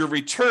 but your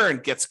return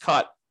gets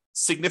cut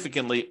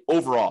significantly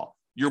overall.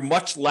 You're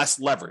much less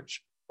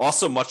leverage,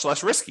 also much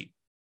less risky.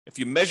 If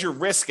you measure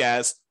risk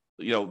as,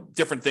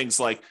 different things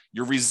like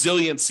your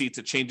resiliency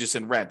to changes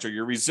in rent, or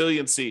your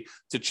resiliency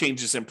to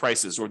changes in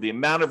prices, or the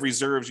amount of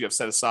reserves you have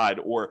set aside,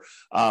 or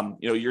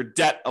your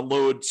debt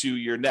load to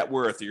your net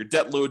worth, or your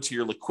debt load to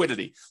your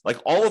liquidity, like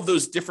all of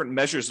those different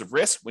measures of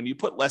risk, when you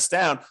put less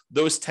down,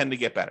 those tend to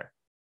get better.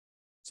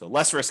 So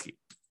less risky.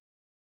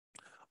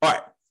 All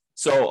right.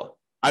 So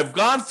I've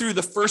gone through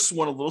the first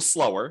one a little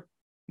slower.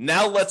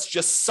 Now let's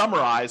just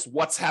summarize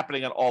what's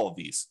happening on all of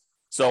these.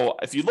 So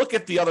if you look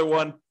at the other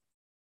one,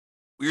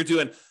 we were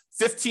doing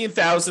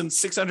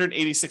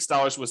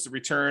 $15,686 was the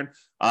return.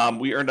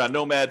 We earned on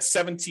Nomad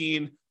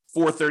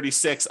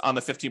 $17,436 on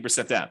the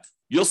 15% down.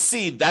 You'll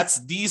see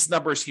that's these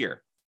numbers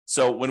here.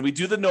 So when we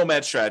do the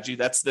Nomad strategy,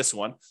 that's this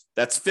one.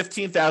 That's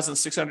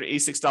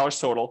 $15,686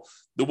 total.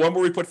 The one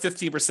where we put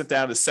 15%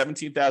 down is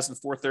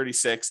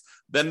 $17,436.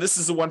 Then this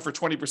is the one for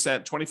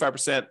 20%,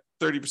 25%,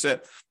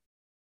 30%,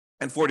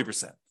 and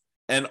 40%.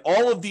 And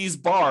all of these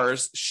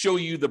bars show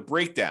you the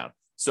breakdown.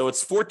 So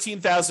it's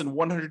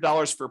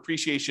 $14,100 for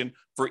appreciation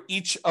for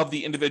each of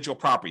the individual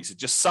properties. It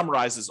just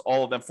summarizes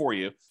all of them for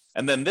you.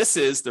 And then this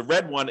is, the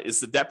red one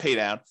is the debt pay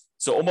down.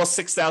 So almost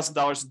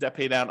 $6,000 in debt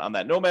pay down on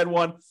that Nomad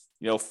one,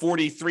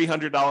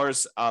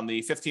 $4,300 on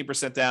the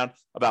 15% down,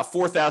 about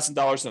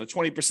 $4,000 on the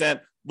 20%,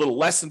 a little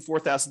less than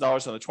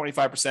 $4,000 on the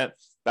 25%,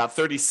 about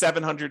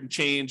 $3,700 and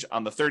change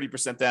on the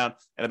 30% down,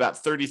 and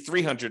about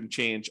 $3,300 and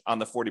change on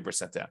the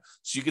 40% down.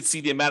 So you can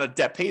see the amount of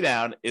debt pay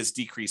down is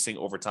decreasing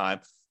over time.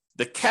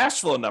 The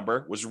cash flow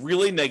number was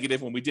really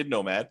negative when we did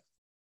Nomad,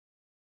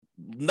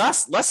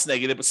 not less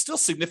negative, but still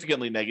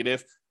significantly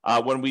negative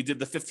when we did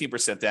the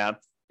 15% down.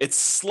 It's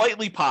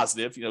slightly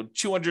positive,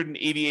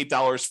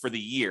 $288 for the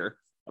year,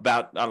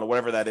 about, I don't know,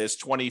 whatever that is,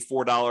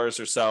 $24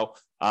 or so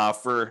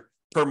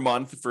per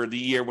month for the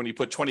year when you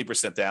put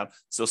 20% down.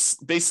 So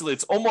basically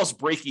it's almost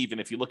break even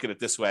if you look at it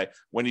this way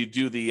when you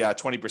do the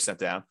 20%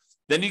 down.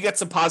 Then you get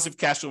some positive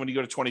cash flow when you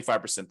go to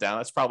 25% down.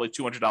 That's probably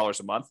 $200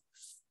 a month.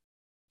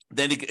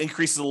 Then it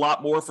increases a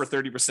lot more for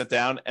 30%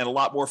 down and a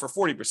lot more for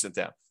 40%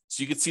 down.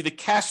 So you can see the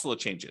cash flow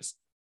changes.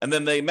 And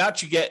then the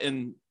amount you get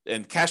in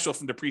cash flow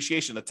from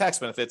depreciation, the tax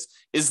benefits,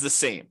 is the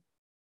same.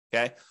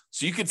 Okay.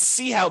 So you can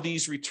see how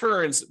these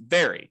returns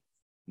vary.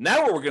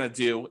 Now what we're going to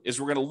do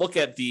is we're going to look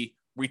at the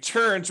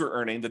returns we're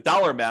earning, the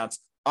dollar amounts,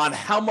 on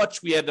how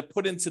much we had to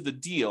put into the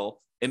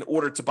deal in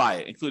order to buy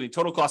it, including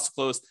total cost to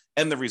close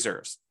and the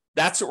reserves.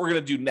 That's what we're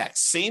going to do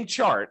next. Same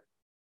chart,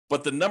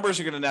 but the numbers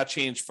are going to now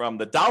change from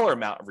the dollar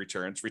amount of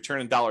returns,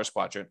 return in dollars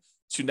quadrant,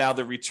 to now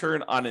the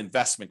return on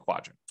investment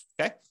quadrant.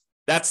 Okay,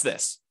 that's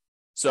this.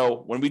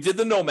 So when we did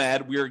the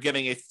Nomad, we were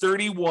getting a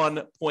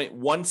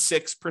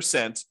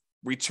 31.16%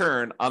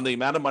 return on the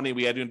amount of money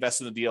we had to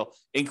invest in the deal,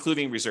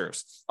 including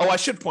reserves. Oh, I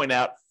should point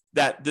out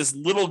that this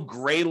little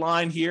gray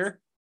line here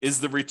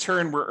is the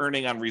return we're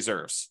earning on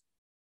reserves.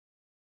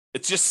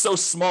 It's just so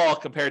small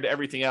compared to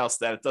everything else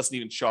that it doesn't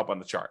even show up on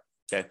the chart.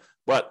 Okay,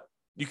 but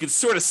you can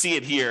sort of see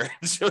it here.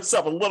 It shows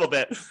up a little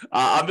bit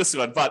on this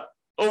one, but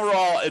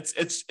overall,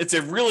 it's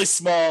a really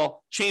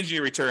small change in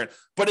your return,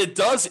 but it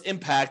does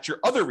impact your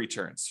other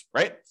returns,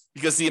 right?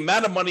 Because the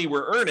amount of money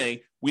we're earning,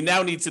 we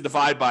now need to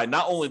divide by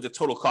not only the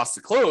total cost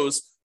to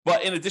close,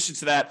 But in addition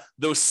to that,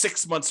 those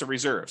 6 months of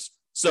reserves.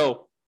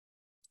 So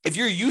if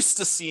you're used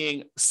to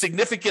seeing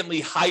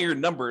significantly higher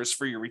numbers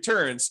for your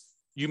returns,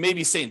 you may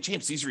be saying,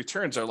 James, these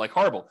returns are like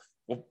horrible.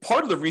 Well,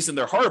 part of the reason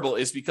they're horrible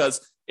is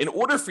because in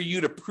order for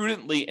you to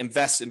prudently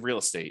invest in real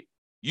estate,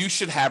 you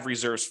should have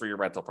reserves for your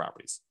rental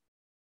properties.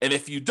 And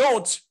if you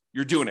don't,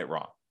 you're doing it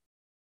wrong.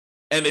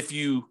 And if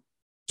you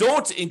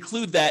don't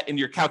include that in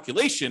your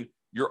calculation,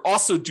 you're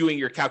also doing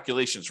your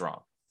calculations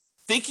wrong.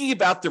 Thinking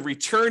about the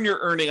return you're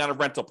earning on a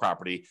rental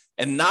property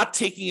and not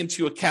taking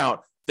into account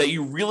that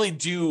you really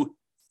do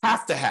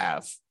have to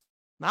have,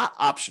 not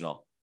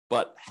optional,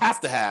 but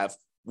have to have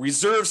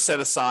reserves set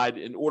aside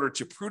in order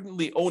to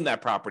prudently own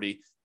that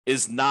property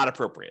is not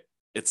appropriate.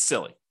 It's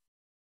silly.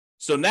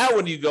 So now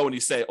when you go and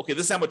you say, okay,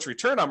 this is how much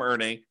return I'm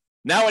earning,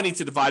 now I need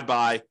to divide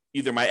by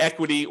either my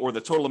equity or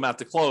the total amount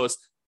to close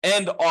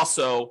and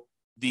also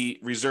the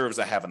reserves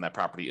I have on that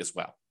property as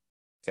well.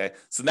 Okay,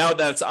 so now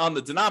that it's on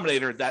the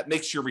denominator, that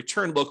makes your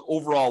return look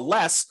overall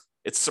less.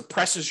 It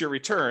suppresses your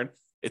return.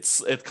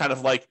 It kind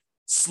of like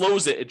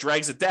slows it. It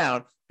drags it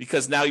down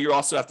because now you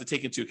also have to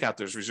take into account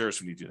those reserves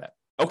when you do that.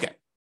 Okay,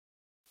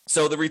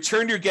 so the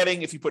return you're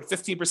getting if you put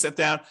 15%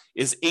 down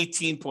is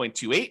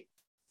 18.28.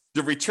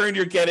 The return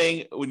you're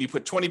getting when you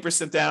put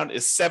 20% down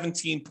is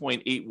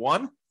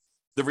 17.81.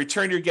 The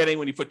return you're getting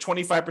when you put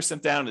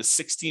 25% down is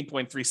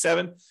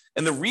 16.37.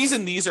 And the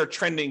reason these are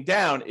trending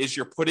down is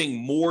you're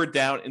putting more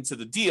down into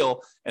the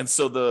deal. And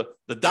so the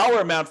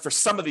dollar amount for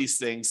some of these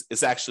things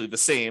is actually the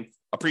same,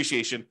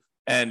 appreciation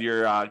and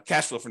your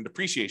cash flow from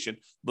depreciation.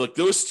 Look,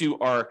 those two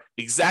are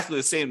exactly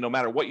the same no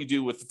matter what you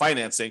do with the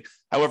financing.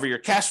 However, your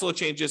cash flow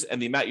changes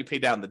and the amount you pay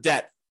down the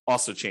debt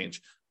also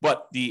change.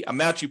 But the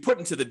amount you put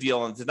into the deal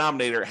on the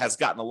denominator has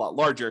gotten a lot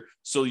larger.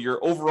 So your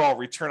overall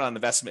return on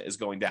investment is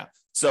going down.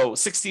 So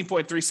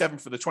 16.37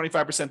 for the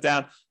 25%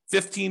 down,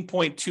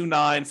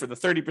 15.29 for the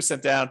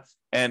 30% down,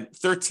 and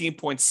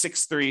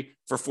 13.63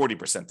 for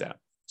 40% down.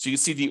 So you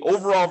see the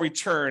overall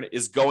return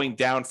is going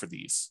down for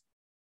these.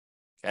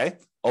 Okay.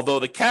 Although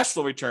the cash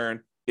flow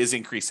return is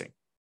increasing.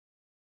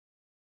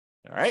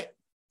 All right.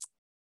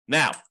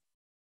 Now,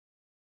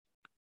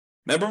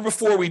 remember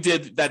before we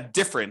did that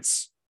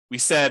difference, we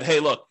said, hey,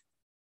 look,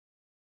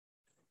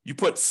 you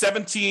put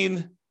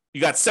you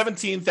got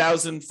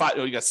 $1,750,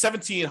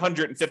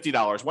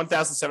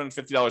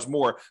 $1,750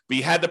 more, but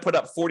you had to put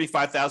up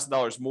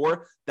 $45,000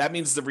 more. That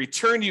means the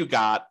return you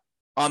got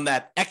on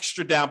that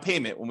extra down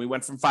payment when we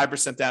went from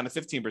 5% down to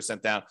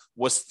 15% down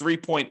was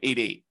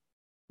 3.88.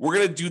 We're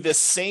going to do this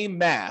same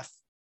math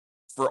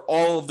for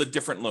all of the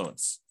different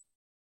loans.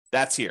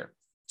 That's here.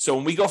 So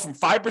when we go from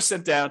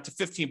 5% down to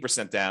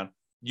 15% down,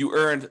 you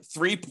earned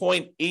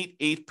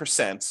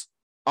 3.88%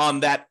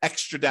 on that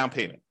extra down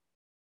payment.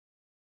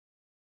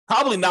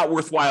 Probably not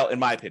worthwhile in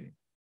my opinion.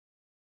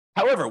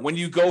 However, when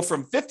you go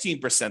from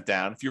 15%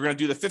 down, if you're going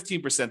to do the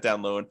 15%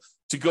 down loan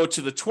to go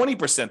to the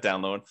 20%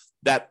 down loan,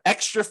 that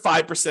extra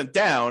 5%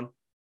 down,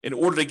 in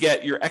order to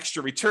get your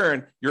extra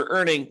return, you're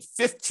earning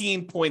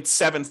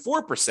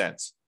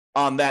 15.74%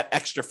 on that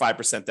extra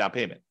 5% down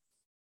payment.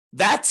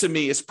 That to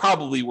me is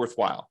probably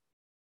worthwhile.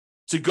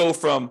 To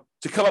come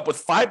up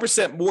with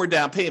 5% more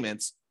down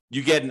payments,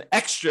 you get an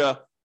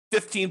extra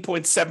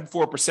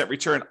 15.74%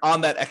 return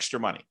on that extra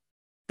money.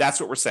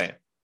 That's what we're saying.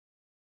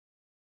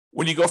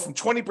 When you go from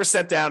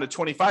 20% down to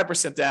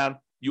 25% down,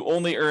 you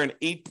only earn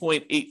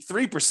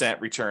 8.83%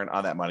 return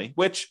on that money,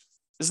 which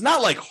is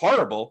not like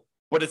horrible,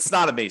 but it's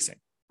not amazing,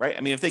 right?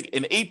 I mean, I think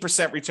an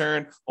 8%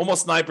 return,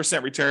 almost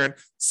 9% return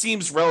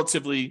seems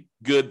relatively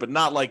good, but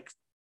not like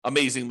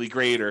amazingly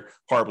great or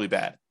horribly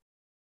bad.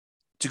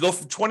 To go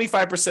from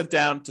 25%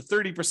 down to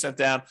 30%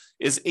 down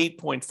is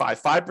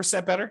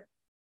 8.55% better.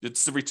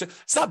 It's the return.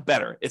 It's not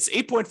better. It's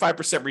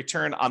 8.5%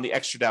 return on the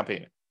extra down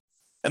payment.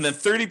 And then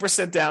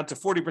 30% down to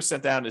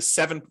 40% down is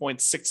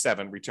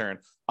 7.67 return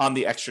on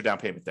the extra down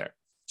payment there.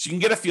 So you can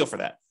get a feel for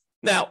that.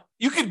 Now,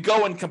 you could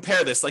go and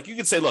compare this. Like you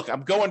could say, look,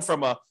 I'm going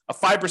from a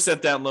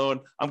 5% down loan.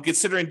 I'm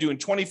considering doing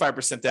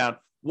 25% down.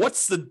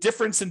 What's the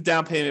difference in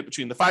down payment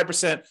between the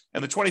 5%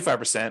 and the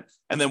 25%?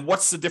 And then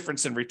what's the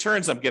difference in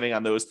returns I'm getting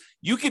on those?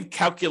 You could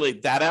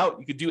calculate that out.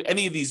 You could do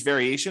any of these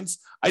variations.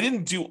 I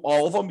didn't do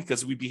all of them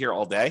because we'd be here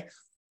all day,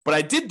 but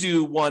I did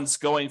do ones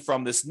going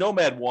from this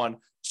Nomad one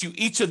to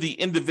each of the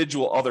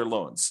individual other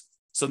loans.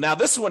 So now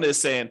this one is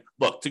saying,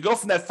 look, to go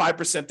from that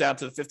 5% down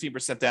to the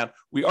 15% down,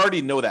 we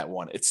already know that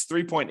one. It's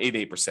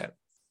 3.88%.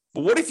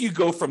 But what if you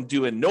go from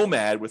doing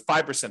Nomad with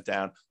 5%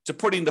 down to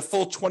putting the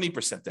full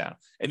 20% down?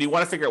 And you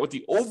want to figure out what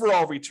the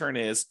overall return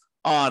is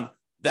on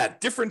that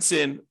difference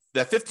in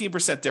that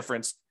 15%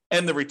 difference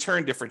and the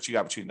return difference you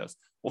got between those.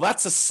 Well,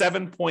 that's a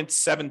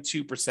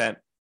 7.72%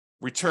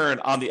 return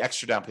on the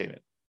extra down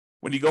payment.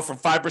 When you go from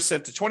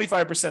 5% to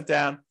 25%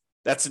 down,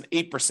 that's an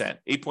 8%,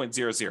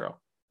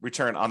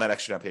 return on that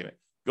extra down payment.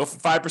 Go from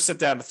 5%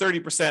 down to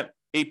 30%,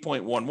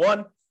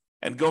 8.11,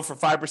 and go from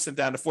 5%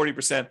 down to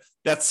 40%,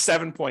 that's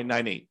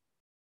 7.98.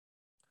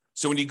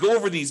 So when you go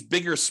over these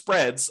bigger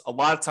spreads, a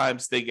lot of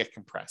times they get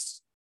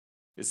compressed,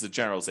 is the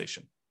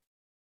generalization.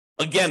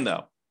 Again,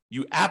 though,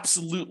 you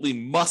absolutely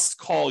must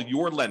call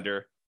your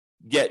lender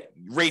get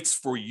rates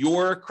for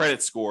your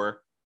credit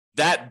score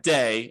that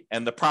day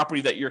and the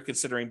property that you're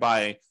considering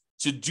buying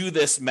to do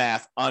this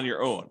math on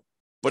your own.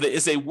 But it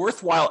is a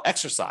worthwhile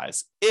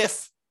exercise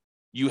if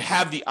you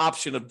have the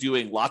option of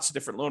doing lots of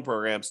different loan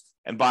programs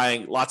and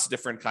buying lots of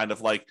different kind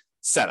of like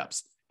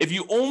setups. If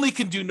you only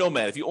can do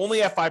Nomad, if you only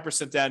have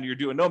 5% down, you're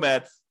doing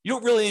Nomad, you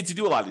don't really need to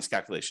do a lot of these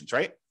calculations,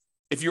 right?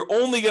 If you're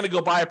only going to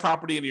go buy a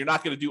property and you're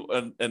not going to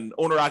do an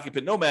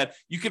owner-occupant Nomad,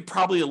 you could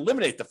probably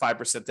eliminate the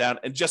 5% down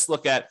and just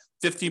look at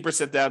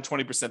 15% down,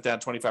 20% down,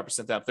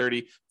 25% down,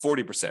 30,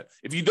 40%.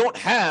 If you don't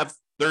have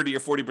 30 or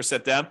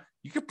 40% down,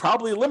 you could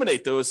probably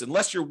eliminate those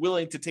unless you're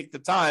willing to take the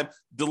time,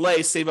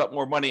 delay, save up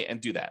more money, and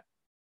do that,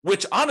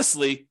 which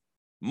honestly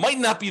might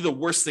not be the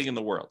worst thing in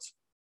the world.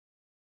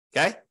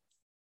 Okay?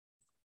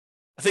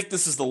 I think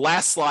this is the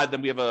last slide,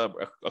 then we have a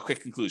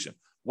quick conclusion.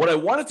 What I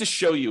wanted to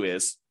show you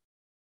is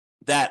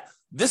that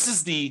this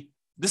is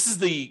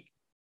the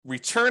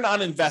return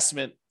on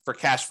investment for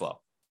cash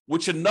flow,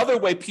 which another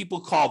way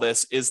people call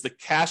this is the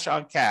cash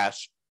on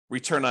cash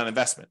return on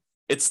investment.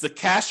 It's the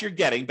cash you're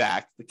getting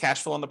back, the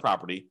cash flow on the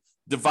property,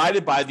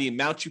 divided by the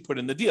amount you put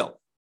in the deal.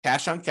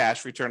 Cash on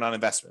cash return on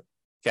investment.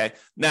 Okay.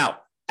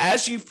 Now,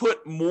 as you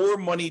put more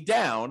money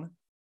down,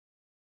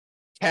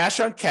 cash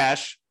on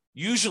cash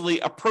usually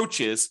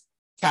approaches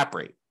cap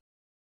rate.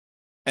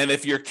 And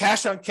if your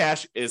cash on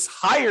cash is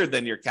higher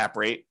than your cap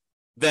rate,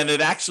 then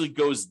it actually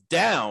goes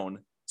down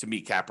to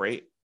meet cap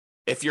rate.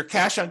 If your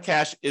cash on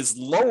cash is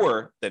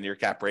lower than your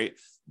cap rate,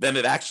 then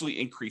it actually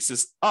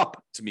increases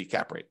up to meet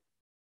cap rate.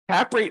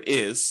 Cap rate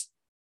is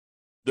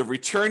the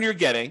return you're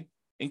getting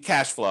in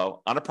cash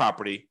flow on a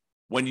property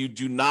when you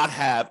do not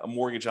have a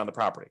mortgage on the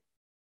property.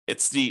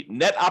 It's the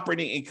net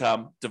operating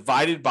income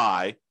divided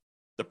by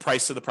the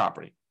price of the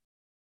property.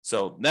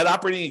 So net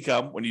operating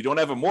income when you don't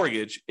have a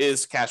mortgage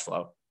is cash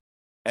flow,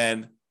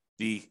 and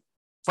the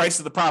price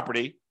of the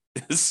property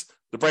is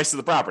the price of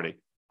the property.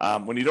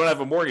 When you don't have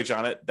a mortgage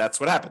on it, that's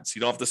what happens.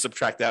 You don't have to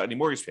subtract out any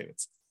mortgage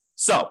payments.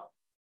 So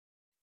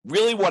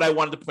really what I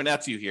wanted to point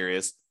out to you here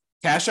is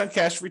cash on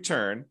cash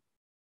return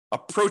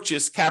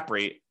approaches cap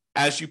rate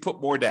as you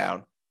put more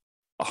down.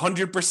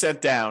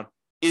 100% down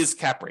is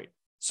cap rate.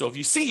 So if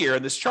you see here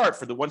in this chart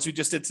for the ones we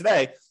just did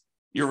today,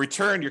 your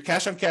return, your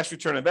cash on cash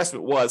return on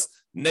investment was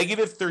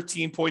negative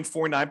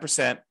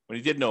 13.49% when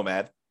you did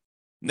Nomad,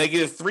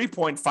 negative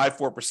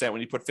 3.54%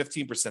 when you put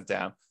 15%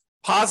 down,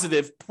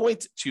 positive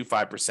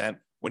 0.25%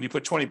 when you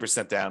put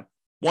 20% down,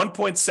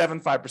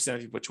 1.75%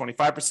 if you put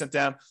 25%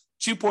 down,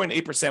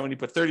 2.8% when you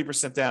put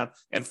 30% down,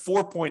 and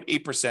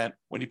 4.8%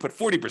 when you put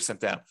 40%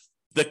 down.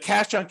 The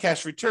cash on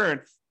cash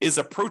return is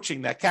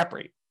approaching that cap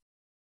rate.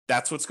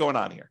 That's what's going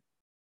on here.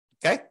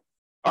 Okay?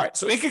 All right.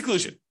 So in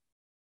conclusion,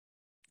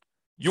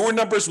 your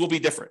numbers will be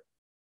different.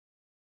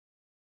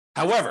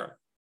 However,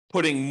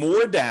 putting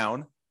more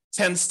down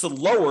tends to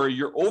lower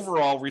your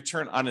overall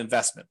return on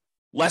investment.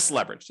 Less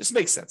leverage. This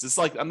makes sense. It's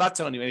like I'm not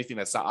telling you anything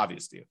that's not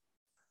obvious to you.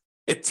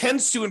 It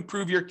tends to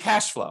improve your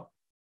cash flow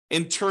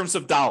in terms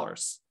of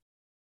dollars.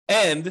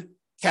 And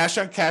cash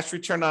on cash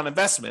return on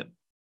investment,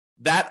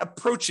 that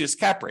approaches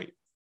cap rate.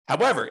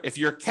 However, if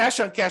your cash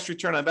on cash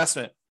return on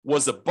investment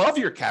was above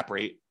your cap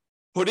rate,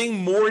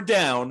 putting more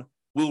down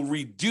will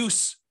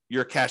reduce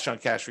your cash on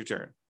cash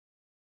return.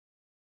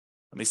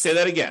 Let me say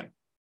that again.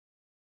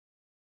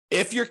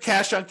 If your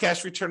cash on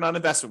cash return on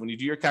investment, when you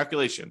do your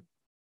calculation,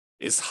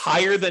 is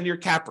higher than your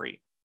cap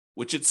rate,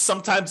 which it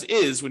sometimes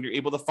is when you're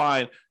able to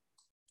find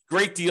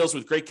great deals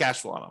with great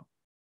cash flow on them.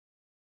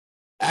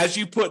 As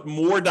you put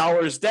more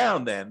dollars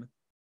down, then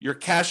your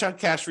cash on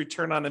cash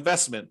return on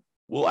investment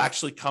will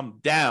actually come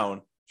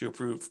down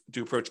to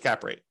approach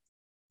cap rate.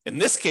 In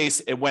this case,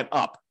 it went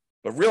up,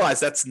 but realize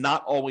that's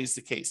not always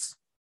the case.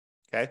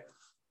 Okay.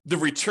 The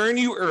return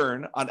you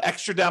earn on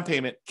extra down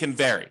payment can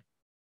vary.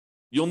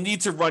 You'll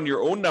need to run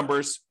your own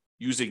numbers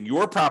using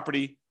your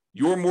property,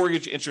 your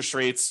mortgage interest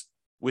rates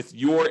with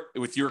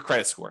your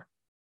credit score.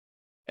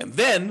 And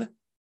then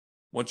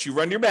once you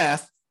run your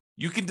math,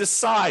 you can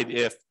decide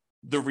if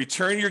the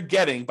return you're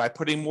getting by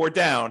putting more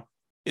down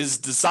is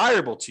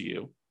desirable to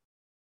you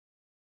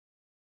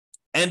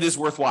and is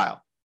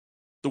worthwhile.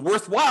 The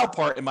worthwhile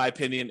part, in my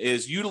opinion,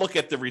 is you look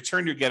at the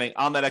return you're getting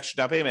on that extra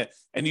down payment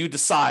and you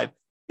decide,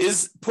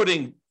 is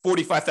putting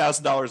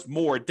 $45,000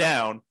 more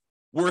down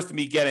worth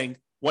me getting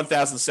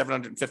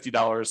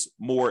 $1,750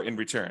 more in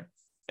return?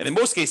 And in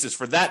most cases,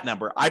 for that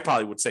number, I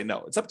probably would say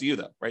no. It's up to you,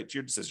 though, right? It's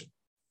your decision.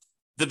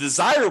 The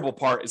desirable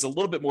part is a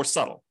little bit more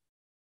subtle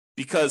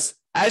because,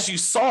 as you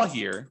saw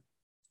here,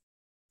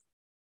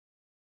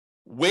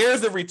 where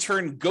the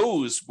return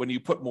goes when you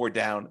put more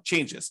down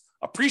changes.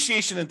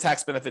 Appreciation and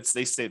tax benefits,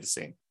 they stay the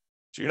same.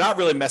 So you're not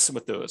really messing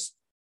with those.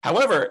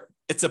 However,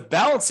 it's a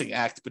balancing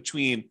act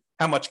between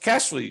how much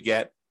cash flow you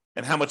get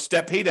and how much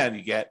debt pay down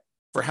you get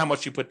for how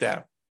much you put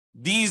down.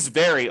 These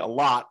vary a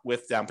lot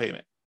with down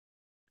payment.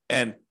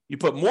 And you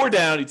put more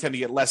down, you tend to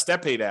get less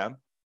debt pay down,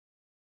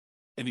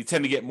 and you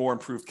tend to get more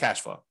improved cash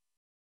flow.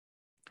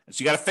 And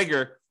so you got to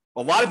figure,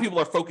 a lot of people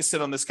are focused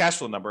in on this cash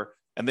flow number,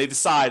 and they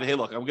decide, hey,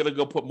 look, I'm going to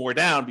go put more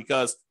down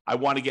because I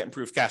want to get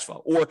improved cash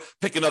flow, or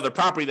pick another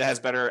property that has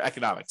better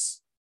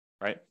economics,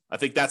 right? I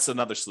think that's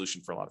another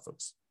solution for a lot of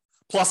folks.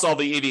 Plus all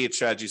the 88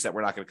 strategies that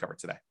we're not going to cover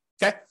today.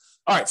 Okay.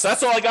 All right. So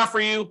that's all I got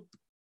for you.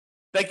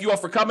 Thank you all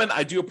for coming.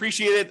 I do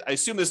appreciate it. I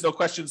assume there's no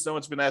questions. No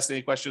one's been asking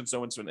any questions. No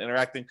one's been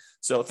interacting.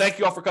 So thank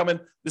you all for coming.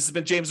 This has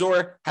been James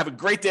Orr. Have a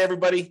great day,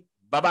 everybody.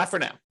 Bye-bye for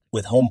now.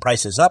 With home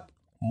prices up,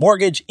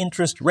 mortgage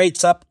interest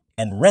rates up,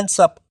 and rents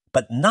up,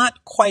 but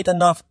not quite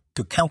enough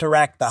to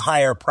counteract the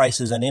higher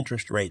prices and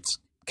interest rates,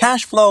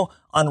 cash flow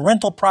on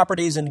rental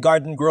properties in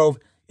Garden Grove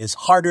is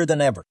harder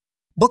than ever.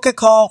 Book a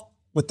call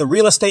with the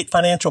Real Estate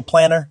Financial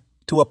Planner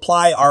to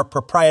apply our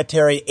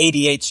proprietary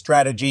 88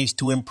 strategies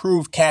to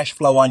improve cash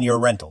flow on your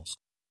rentals.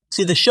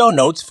 See the show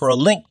notes for a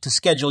link to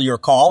schedule your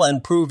call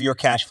and prove your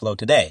cash flow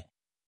today.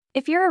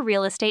 If you're a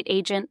real estate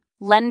agent,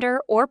 lender,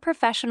 or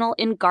professional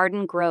in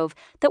Garden Grove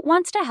that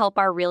wants to help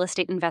our real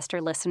estate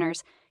investor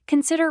listeners,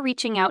 consider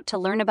reaching out to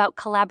learn about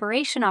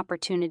collaboration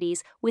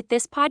opportunities with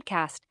this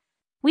podcast.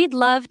 We'd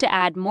love to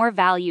add more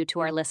value to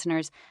our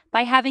listeners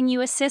by having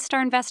you assist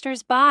our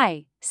investors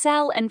buy,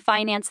 sell, and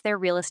finance their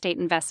real estate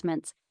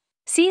investments.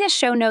 See the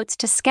show notes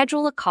to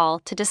schedule a call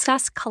to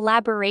discuss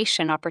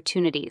collaboration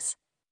opportunities.